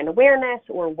it's brand awareness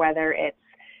or whether it's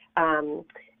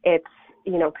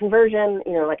conversion,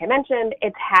 like I mentioned,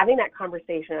 it's having that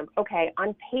conversation of, okay,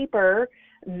 on paper,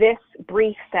 this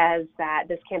brief says that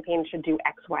this campaign should do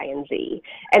X, Y, and Z.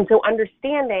 And so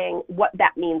understanding what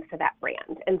that means to that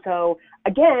brand. And so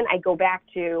again, I go back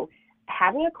to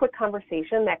having a quick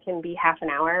conversation that can be half an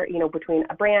hour, between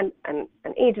a brand and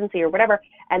an agency or whatever,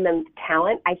 and then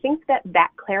talent. I think that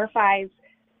clarifies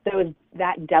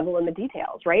that devil in the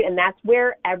details, right? And that's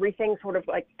where everything sort of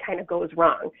like kind of goes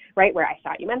wrong, right? Where I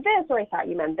thought you meant this, or I thought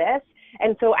you meant this.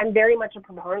 And so I'm very much a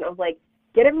proponent of like,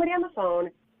 get everybody on the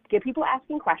phone, get people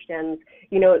asking questions.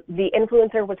 The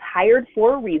influencer was hired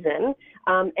for a reason.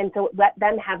 And so let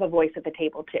them have a voice at the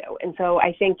table too. And so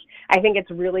I think it's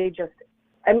really just,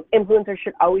 influencers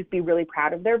should always be really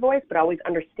proud of their voice, but always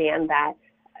understand that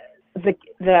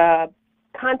the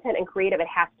content and creative, it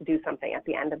has to do something at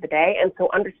the end of the day. And so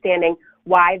understanding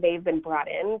why they've been brought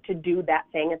in to do that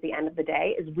thing at the end of the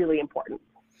day is really important.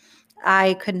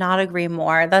 I could not agree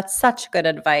more. That's such good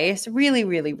advice. Really,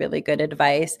 really, really good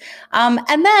advice.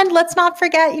 And then let's not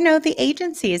forget, the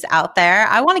agencies out there.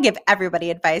 I want to give everybody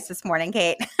advice this morning,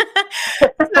 Kate.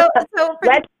 Let's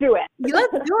do it.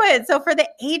 Let's do it. So for the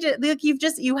agent, look, you've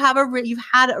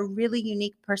had a really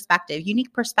unique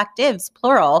perspectives,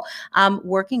 plural,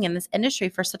 working in this industry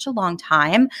for such a long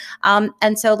time.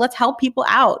 And so let's help people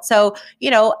out. So,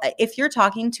 if you're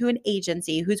talking to an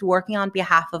agency who's working on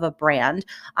behalf of a brand,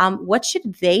 what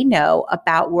should they know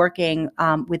about working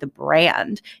with a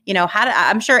brand?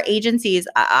 I'm sure agencies,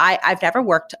 I've never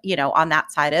worked, on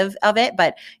that side of it,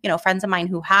 but, friends of mine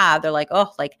who have, they're like,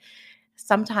 oh, like,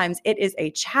 sometimes it is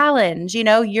a challenge.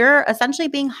 You're essentially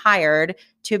being hired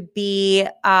to be,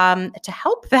 to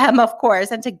help them, of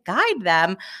course, and to guide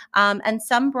them. And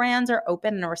some brands are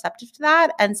open and receptive to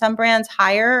that. And some brands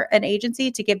hire an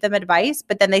agency to give them advice,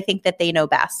 but then they think that they know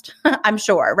best, I'm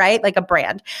sure, right? Like a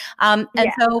brand.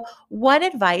 So what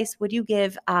advice would you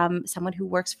give someone who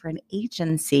works for an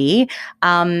agency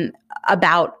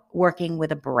about working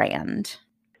with a brand?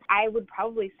 I would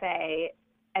probably say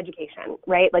education,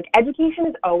 right? Like education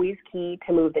is always key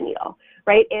to move the needle,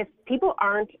 right? If people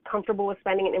aren't comfortable with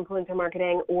spending in influencer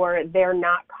marketing, or they're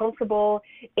not comfortable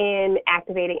in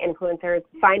activating influencers,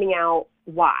 finding out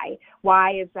why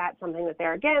is that something that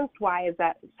they're against? Why is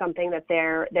that something that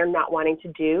they're not wanting to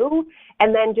do?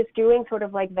 And then just doing sort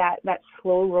of like that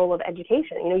slow roll of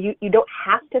education. You don't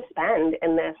have to spend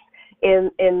in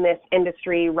this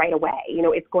industry right away.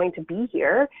 It's going to be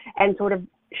here, and sort of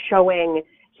showing,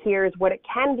 here's what it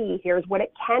can be, here's what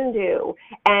it can do.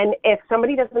 And if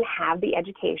somebody doesn't have the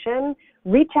education,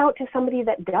 reach out to somebody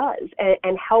that does,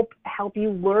 and help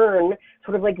you learn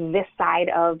sort of like this side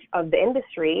of the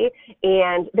industry.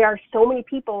 And there are so many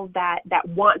people that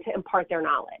want to impart their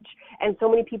knowledge, and so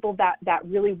many people that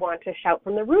really want to shout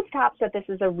from the rooftops that this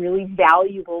is a really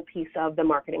valuable piece of the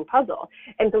marketing puzzle.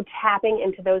 And so tapping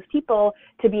into those people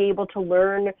to be able to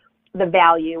learn the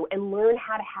value and learn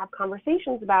how to have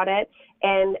conversations about it,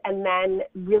 and then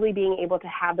really being able to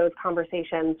have those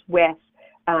conversations with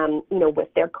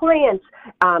with their clients,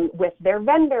 with their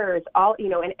vendors,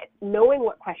 and knowing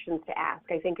what questions to ask,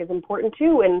 I think, is important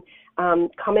too. And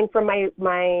coming from my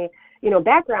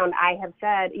background, I have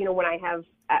said,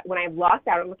 when I've lost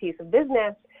out on a piece of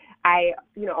business, I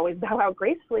always bow out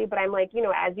gracefully, but I'm like,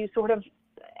 as you sort of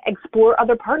explore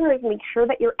other partners, make sure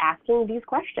that you're asking these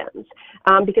questions,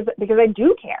 because I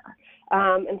do care.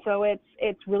 And so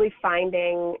it's really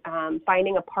finding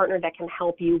a partner that can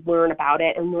help you learn about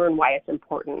it and learn why it's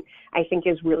important, I think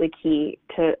is really key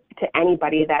to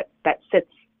anybody that sits,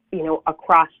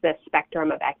 across this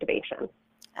spectrum of activation.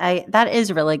 That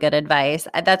is really good advice.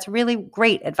 That's really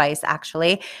great advice,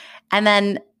 actually. And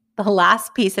then the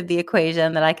last piece of the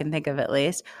equation that I can think of, at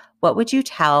least, what would you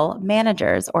tell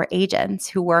managers or agents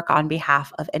who work on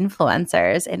behalf of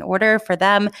influencers in order for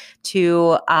them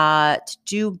to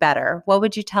do better? What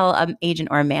would you tell an agent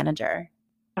or a manager?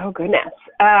 Oh, goodness.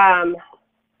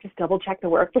 Just double check the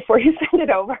work before you send it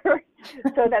over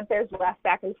so that there's less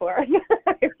back and forth.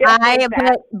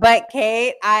 But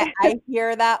Kate, I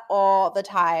hear that all the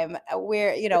time.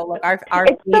 We're, look, our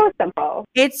it's so simple.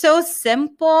 It's so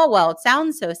simple. Well, it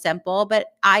sounds so simple, but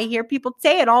I hear people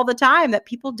say it all the time that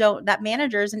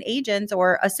managers and agents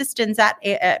or assistants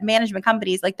at management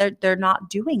companies, like they're not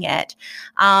doing it.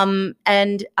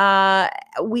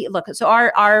 We look, so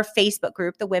our Facebook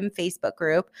group, the WIM Facebook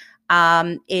group,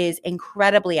 is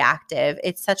incredibly active.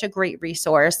 It's such a great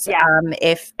resource. Yeah.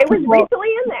 It was recently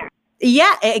in there.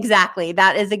 Yeah, exactly.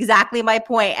 That is exactly my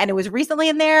point. And it was recently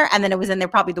in there, and then it was in there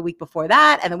probably the week before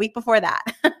that and the week before that,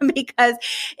 because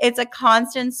it's a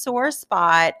constant sore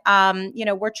spot.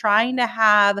 Everybody's trying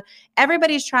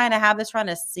to have this run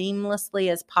as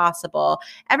seamlessly as possible.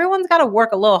 Everyone's got to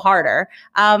work a little harder.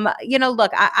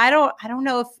 Look, I don't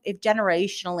know if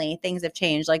generationally things have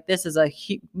changed. Like, this is a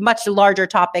much larger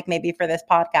topic maybe for this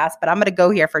podcast, but I'm going to go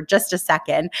here for just a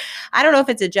second. I don't know if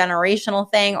it's a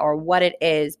generational thing or what it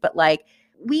is, but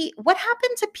what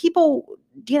happened to people,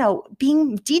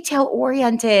 being detail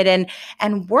oriented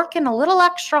and working a little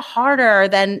extra harder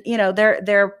than,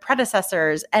 their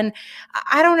predecessors? And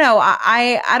I don't know,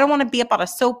 I don't want to be up on a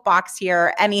soapbox here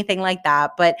or anything like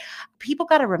that, but people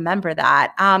got to remember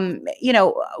that.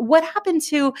 What happened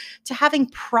to having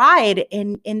pride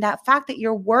in that fact that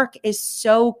your work is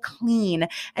so clean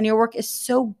and your work is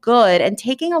so good, and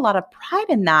taking a lot of pride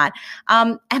in that.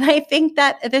 And I think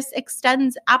that this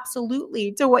extends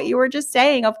absolutely to what you were just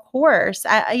saying. Of course,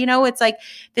 it's like,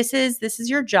 this is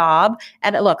your job.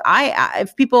 And look,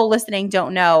 if people listening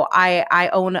don't know, I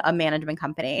own a management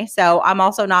company, so I'm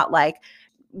also not like,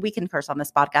 we can curse on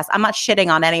this podcast. I'm not shitting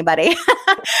on anybody.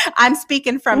 I'm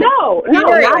speaking from No,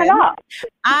 not at all.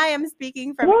 I am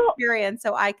speaking from experience,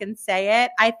 so I can say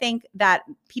it. I think that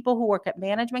people who work at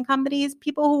management companies,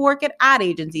 people who work at ad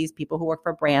agencies, people who work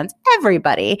for brands,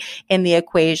 everybody in the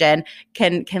equation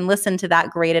can listen to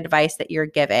that great advice that you're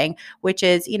giving, which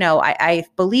is, I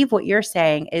believe what you're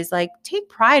saying is like, take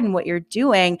pride in what you're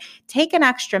doing, take an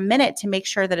extra minute to make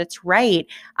sure that it's right.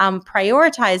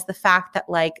 Prioritize the fact that,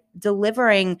 like,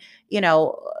 delivering,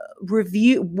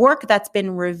 review work that's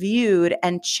been reviewed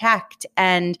and checked,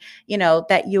 and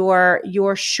that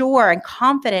you're sure and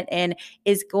confident in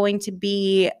is going to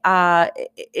be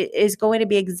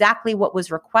exactly what was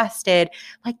requested.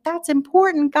 Like, that's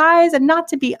important, guys, and not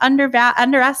to be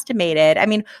underestimated. I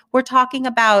mean, we're talking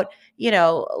about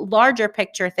larger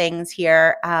picture things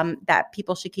here that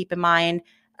people should keep in mind.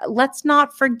 Let's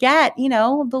not forget,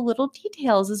 the little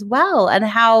details as well, and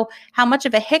how much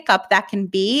of a hiccup that can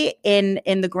be in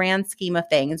the grand scheme of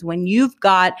things when you've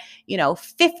got,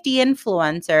 50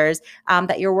 influencers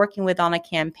that you're working with on a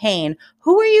campaign.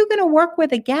 Who are you going to work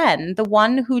with again? The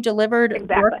one who delivered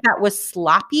work that was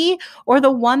sloppy, or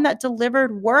the one that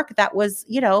delivered work that was,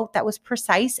 that was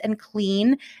precise and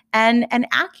clean and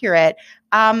accurate?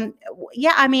 I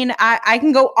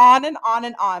can go on and on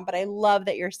and on, but I love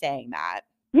that you're saying that.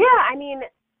 Yeah, I mean,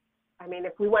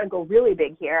 if we want to go really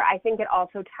big here, I think it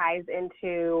also ties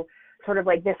into sort of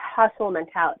like this hustle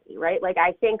mentality, right? Like,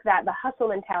 I think that the hustle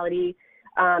mentality,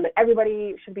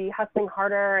 everybody should be hustling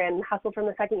harder and hustle from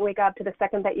the second you wake up to the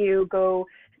second that you go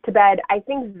to bed. I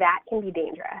think that can be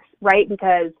dangerous, right?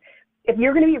 Because if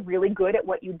you're going to be really good at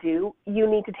what you do,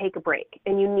 you need to take a break,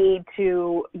 and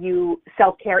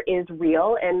self-care is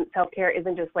real, and self-care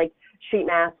isn't just like sheet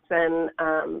masks and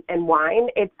wine.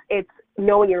 It's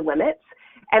knowing your limits.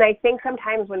 And I think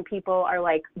sometimes when people are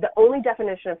like, the only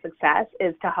definition of success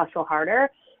is to hustle harder,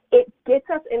 it gets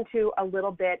us into a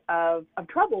little bit of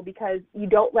trouble, because you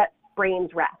don't let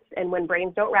brains rest. And when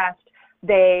brains don't rest,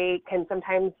 they can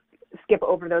sometimes skip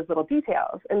over those little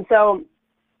details. And so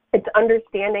it's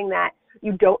understanding that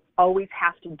you don't always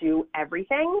have to do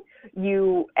everything.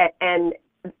 And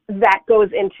that goes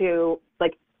into,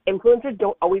 like, influencers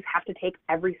don't always have to take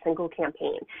every single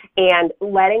campaign, and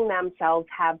letting themselves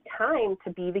have time to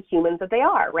be the humans that they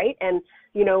are, right? And,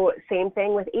 same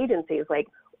thing with agencies, like,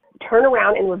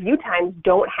 turnaround and review times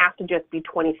don't have to just be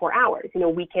 24 hours. You know,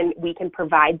 we can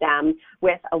provide them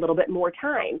with a little bit more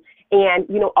time, and,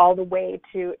 you know, all the way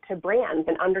to brands,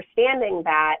 and understanding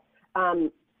that,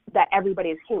 that everybody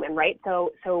is human, right?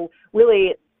 So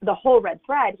really the whole red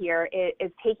thread here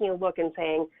is taking a look and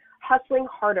saying, hustling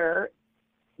harder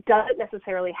doesn't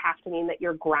necessarily have to mean that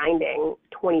you're grinding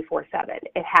 24/7.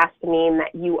 It has to mean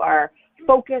that you are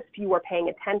focused, you are paying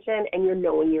attention, and you're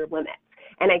knowing your limits.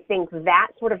 And I think that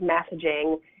sort of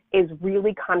messaging is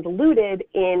really convoluted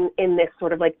in this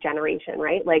sort of like generation,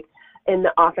 right? Like in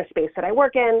the office space that I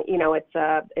work in, you know,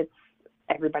 it's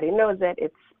everybody knows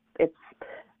it. It's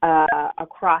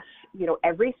across, you know,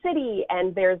 every city,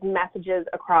 and there's messages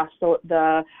across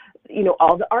the you know,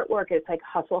 all the artwork. It's like,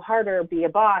 hustle harder, be a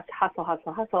boss, hustle,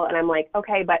 hustle, hustle. And I'm like,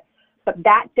 okay, but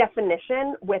that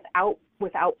definition without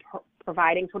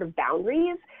providing sort of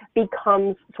boundaries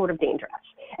becomes sort of dangerous.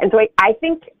 And so I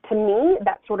think, to me,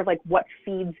 that's sort of like what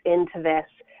feeds into this.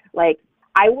 Like,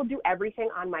 I will do everything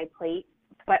on my plate,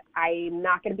 but I'm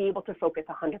not going to be able to focus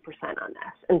 100% on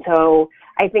this. And so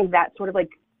I think that's sort of like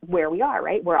where we are,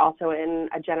 right? We're also in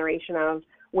a generation of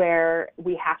where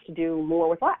we have to do more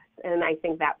with less. And I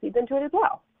think that feeds into it as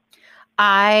well.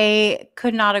 I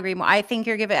could not agree more. I think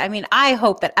I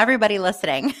hope that everybody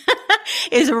listening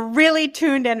is really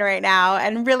tuned in right now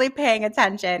and really paying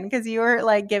attention, because you're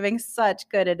like giving such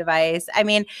good advice. I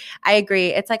mean, I agree.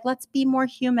 It's like, let's be more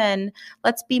human.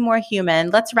 Let's be more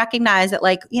human. Let's recognize that,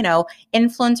 like, you know,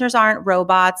 influencers aren't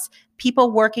robots.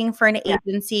 People working for an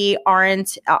agency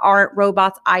aren't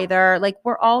robots either. Like,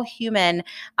 we're all human.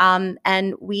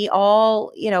 And we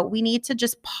all, you know, we need to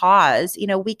just pause. You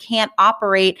know, we can't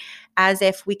operate as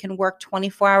if we can work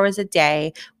 24 hours a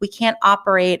day. We can't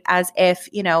operate as if,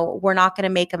 you know, we're not going to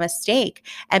make a mistake.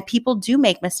 And people do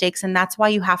make mistakes. And that's why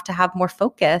you have to have more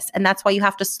focus. And that's why you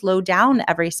have to slow down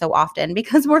every so often,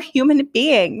 because we're human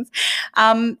beings.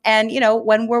 And, you know,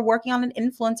 when we're working on an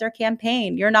influencer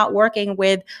campaign, you're not working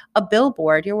with a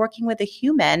billboard. You're working with a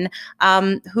human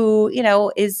who, you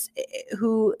know, is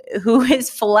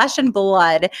flesh and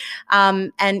blood.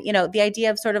 And, you know, the idea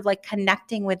of sort of like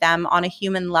connecting with them on a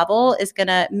human level is going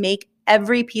to make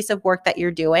every piece of work that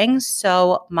you're doing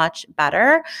so much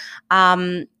better.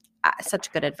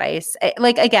 Such good advice.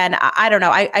 Like, again, I don't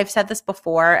know. I've said this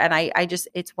before, and I just,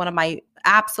 it's one of my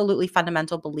absolutely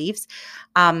fundamental beliefs,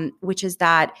 which is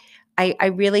that I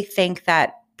really think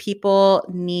that people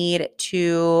need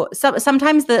to,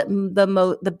 sometimes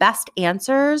the best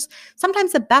answers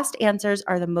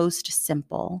are the most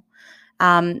simple.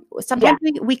 Sometimes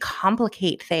we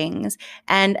complicate things.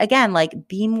 And again, like,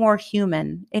 be more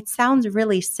human. It sounds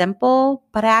really simple,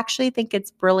 but I actually think it's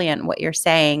brilliant what you're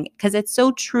saying, because it's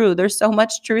so true. There's so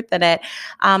much truth in it.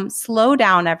 Slow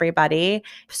down, everybody,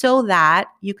 so that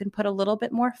you can put a little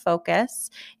bit more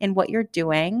focus in what you're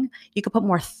doing. You could put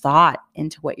more thought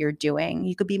into what you're doing.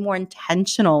 You could be more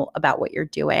intentional about what you're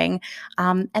doing.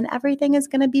 And everything is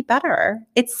going to be better.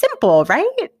 It's simple,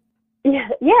 right? Yeah.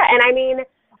 And I mean,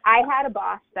 I had a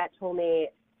boss that told me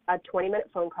a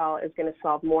 20-minute phone call is going to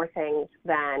solve more things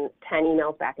than 10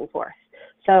 emails back and forth.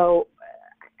 So,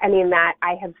 I mean, that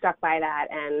I have stuck by that,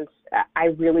 and I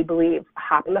really believe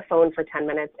hopping the phone for 10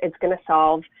 minutes, it's going to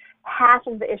solve half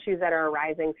of the issues that are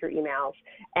arising through emails.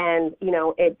 And, you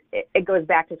know, it goes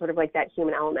back to sort of like that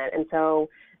human element. And so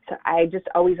I just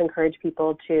always encourage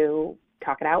people to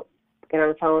talk it out, get on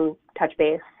the phone, touch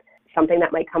base. Something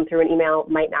that might come through an email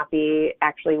might not be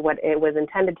actually what it was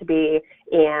intended to be.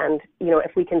 And, you know,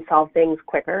 if we can solve things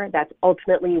quicker, that's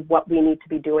ultimately what we need to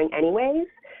be doing anyways.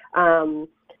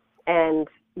 And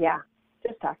yeah,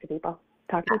 just talk to people,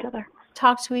 talk to each other.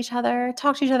 Talk to each other.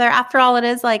 After all, it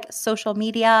is like social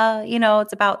media, you know,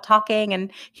 it's about talking and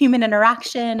human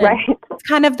interaction. And right. It's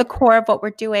kind of the core of what we're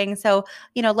doing. So,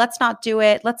 you know, let's not do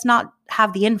it. Let's not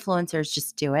have the influencers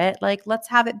just do it. Like, let's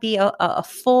have it be a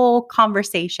full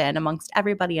conversation amongst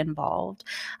everybody involved.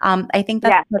 I think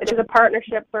that it is a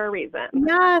partnership for a reason.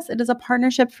 Yes, it is a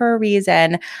partnership for a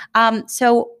reason.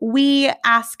 So we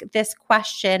ask this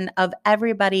question of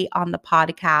everybody on the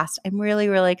podcast. I'm really,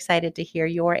 really excited to hear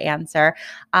your answer.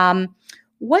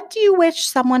 What do you wish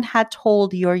someone had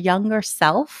told your younger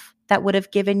self that would have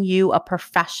given you a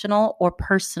professional or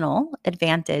personal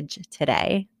advantage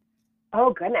today?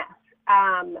 Oh, goodness.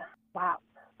 Wow,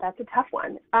 that's a tough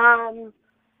one.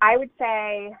 I would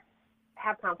say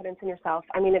have confidence in yourself.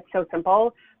 I mean, it's so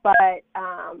simple, but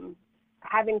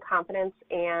having confidence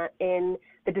in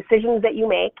the decisions that you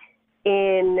make,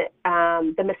 in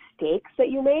the mistakes that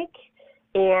you make,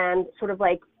 and sort of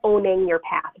like owning your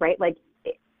path, right? Like,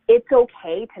 it's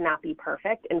okay to not be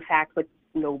perfect. In fact, like,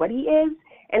 nobody is.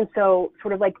 And so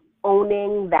sort of like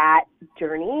owning that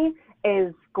journey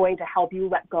is going to help you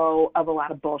let go of a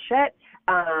lot of bullshit,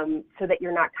 so that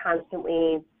you're not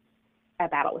constantly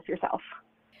at battle with yourself.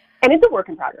 And it's a work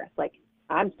in progress. Like,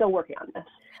 I'm still working on this,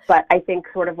 but I think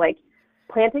sort of like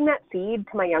planting that seed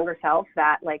to my younger self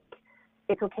that like,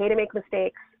 it's okay to make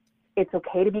mistakes. It's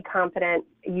okay to be confident.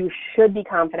 You should be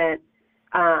confident.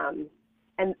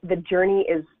 And the journey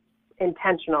is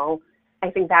intentional. I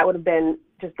think that would have been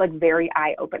just like very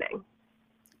eye-opening.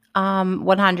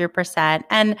 100%.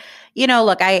 And, you know,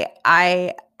 look,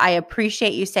 I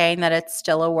appreciate you saying that it's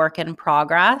still a work in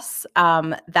progress.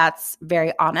 That's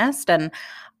very honest. And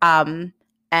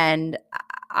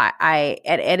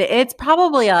it's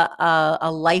probably a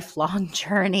lifelong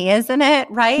journey, isn't it?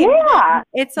 Right? Yeah.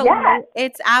 It's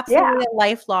absolutely a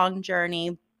lifelong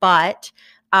journey, but,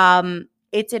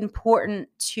 it's important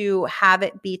to have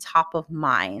it be top of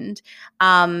mind,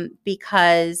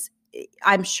 because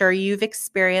I'm sure you've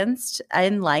experienced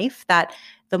in life that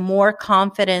the more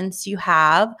confidence you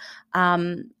have, I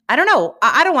don't know,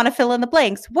 I don't want to fill in the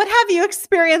blanks. What have you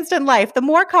experienced in life? The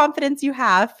more confidence you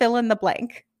have, fill in the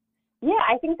blank. Yeah,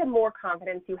 I think the more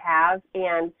confidence you have,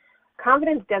 and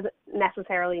confidence doesn't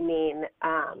necessarily mean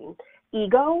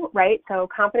ego, right? So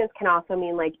confidence can also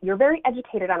mean like you're very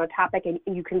educated on a topic and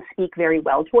you can speak very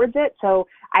well towards it. So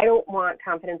I don't want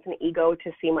confidence and ego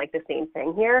to seem like the same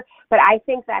thing here, but I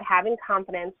think that having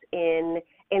confidence in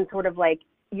sort of like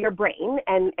your brain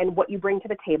and what you bring to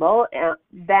the table,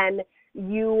 then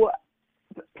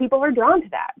people are drawn to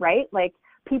that, right? Like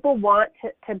people want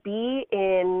to be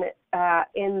in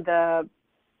the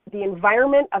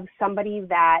environment of somebody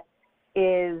that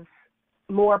is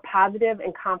more positive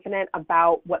and confident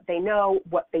about what they know,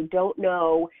 what they don't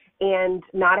know, and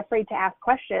not afraid to ask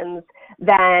questions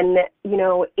than, you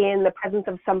know, in the presence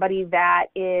of somebody that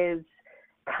is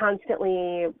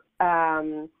constantly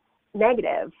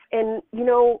negative. And, you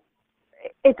know,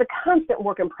 it's a constant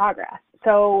work in progress.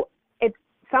 So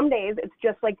some days it's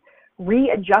just like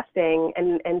readjusting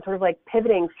and sort of like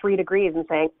pivoting 3 degrees and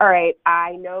saying, all right,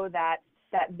 I know that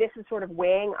this is sort of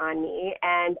weighing on me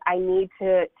and I need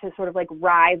to sort of like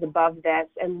rise above this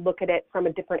and look at it from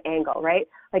a different angle, right?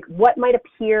 Like what might a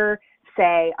peer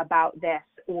say about this,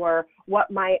 or what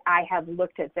might I have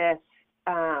looked at this?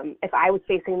 If I was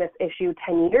facing this issue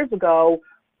 10 years ago,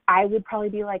 I would probably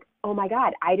be like, oh my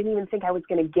God, I didn't even think I was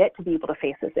going to get to be able to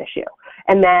face this issue.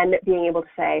 And then being able to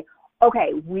say,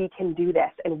 okay, we can do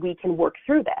this and we can work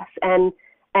through this. And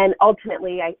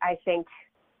ultimately, I think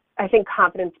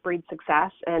confidence breeds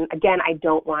success. And again, I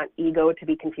don't want ego to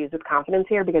be confused with confidence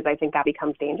here, because I think that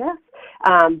becomes dangerous.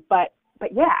 But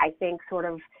yeah, I think sort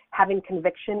of having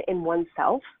conviction in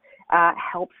oneself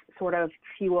helps sort of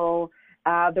fuel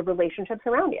the relationships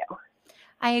around you.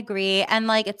 I agree. And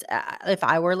like, it's, if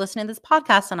I were listening to this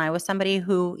podcast and I was somebody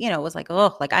who, you know, was like,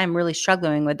 oh, like I'm really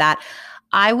struggling with that,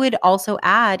 I would also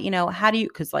add, you know,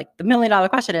 because like the $1 million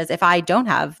question is, if I don't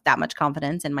have that much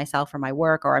confidence in myself or my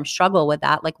work, or I'm struggle with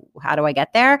that, like, how do I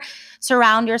get there?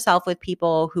 Surround yourself with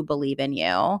people who believe in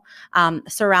you.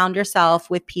 Surround yourself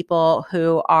with people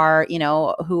who are, you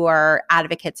know, who are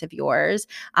advocates of yours,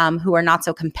 who are not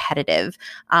so competitive,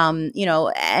 you know,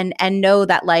 and know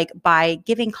that like by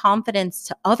giving confidence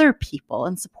to other people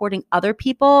and supporting other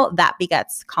people, that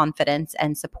begets confidence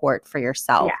and support for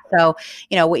yourself. Yeah. So,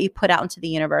 you know, what you put out into the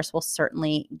universe will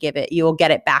certainly you will get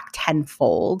it back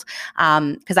tenfold.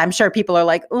 Because I'm sure people are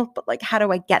like, oh, but like, how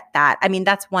do I get that? I mean,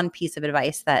 that's one piece of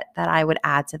advice that I would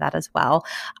add to that as well.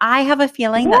 I have a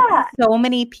feeling that so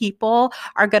many people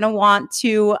are going to want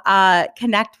to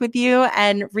connect with you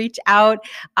and reach out,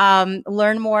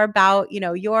 learn more about, you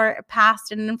know, your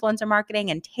past in influencer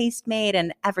marketing and Tastemade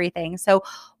and everything. So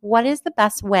what is the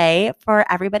best way for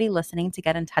everybody listening to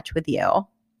get in touch with you?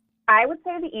 I would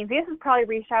say the easiest is probably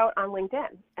reach out on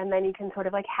LinkedIn, and then you can sort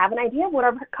of like have an idea of what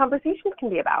our conversations can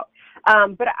be about.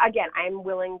 But again, I'm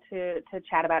willing to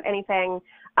chat about anything.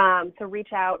 So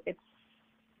reach out. It's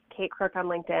Kate Crook on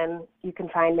LinkedIn. You can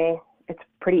find me. It's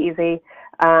pretty easy.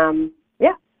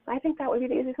 Yeah, I think that would be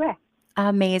the easiest way.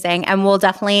 Amazing. And we'll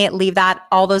definitely leave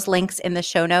all those links in the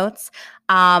show notes.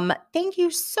 Thank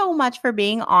you so much for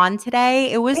being on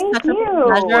today. It was such a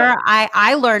pleasure.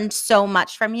 I learned so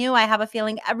much from you. I have a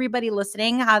feeling everybody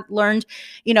listening has learned,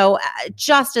 you know,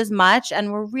 just as much.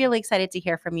 And we're really excited to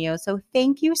hear from you. So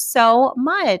thank you so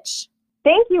much.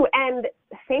 Thank you. And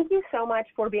thank you so much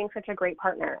for being such a great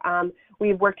partner.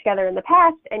 We've worked together in the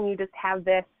past, and you just have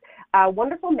this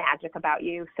wonderful magic about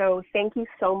you. So thank you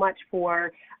so much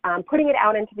for putting it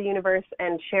out into the universe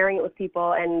and sharing it with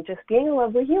people and just being a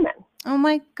lovely human. Oh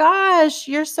my gosh,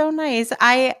 you're so nice.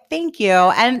 I thank you.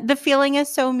 And the feeling is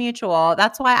so mutual.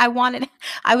 That's why I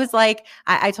was like,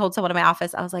 I told someone in my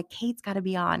office, I was like, Kate's got to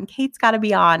be on. Kate's got to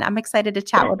be on. I'm excited to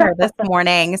chat with her this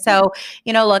morning. So,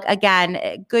 look,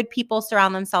 again, good people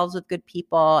surround themselves with good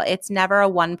people. It's never a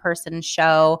one person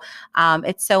show.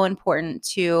 It's so important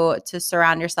to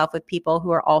surround yourself with people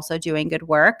who are also doing good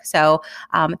work. So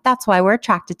that's why we're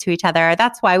attracted to each other.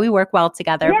 That's why we work well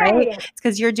together, right? It's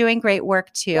because you're doing great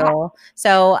work too. Yeah.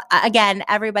 So again,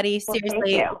 everybody,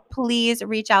 seriously, please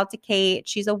reach out to Kate.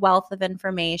 She's a wealth of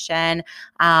information,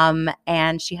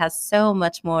 and she has so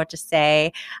much more to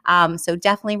say. So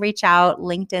definitely reach out.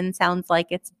 LinkedIn sounds like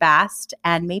it's best,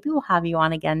 and maybe we'll have you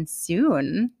on again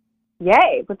soon.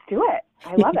 Yay, let's do it.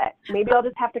 I love it. Maybe I'll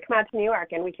just have to come out to New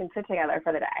York and we can sit together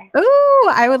for the day. Ooh,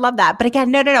 I would love that. But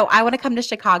again, no. I want to come to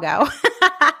Chicago.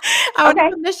 I want to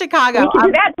come to Chicago. We can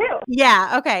do that too.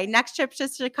 Yeah. Okay. Next trip to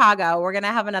Chicago. We're going to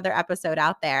have another episode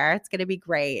out there. It's going to be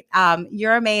great.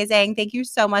 You're amazing. Thank you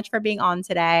so much for being on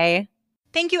today.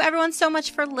 Thank you everyone so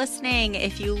much for listening.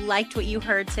 If you liked what you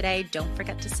heard today, don't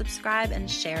forget to subscribe and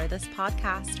share this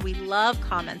podcast. We love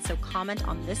comments, so comment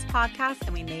on this podcast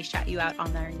and we may shout you out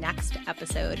on our next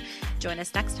episode. Join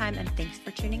us next time and thanks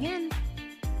for tuning in.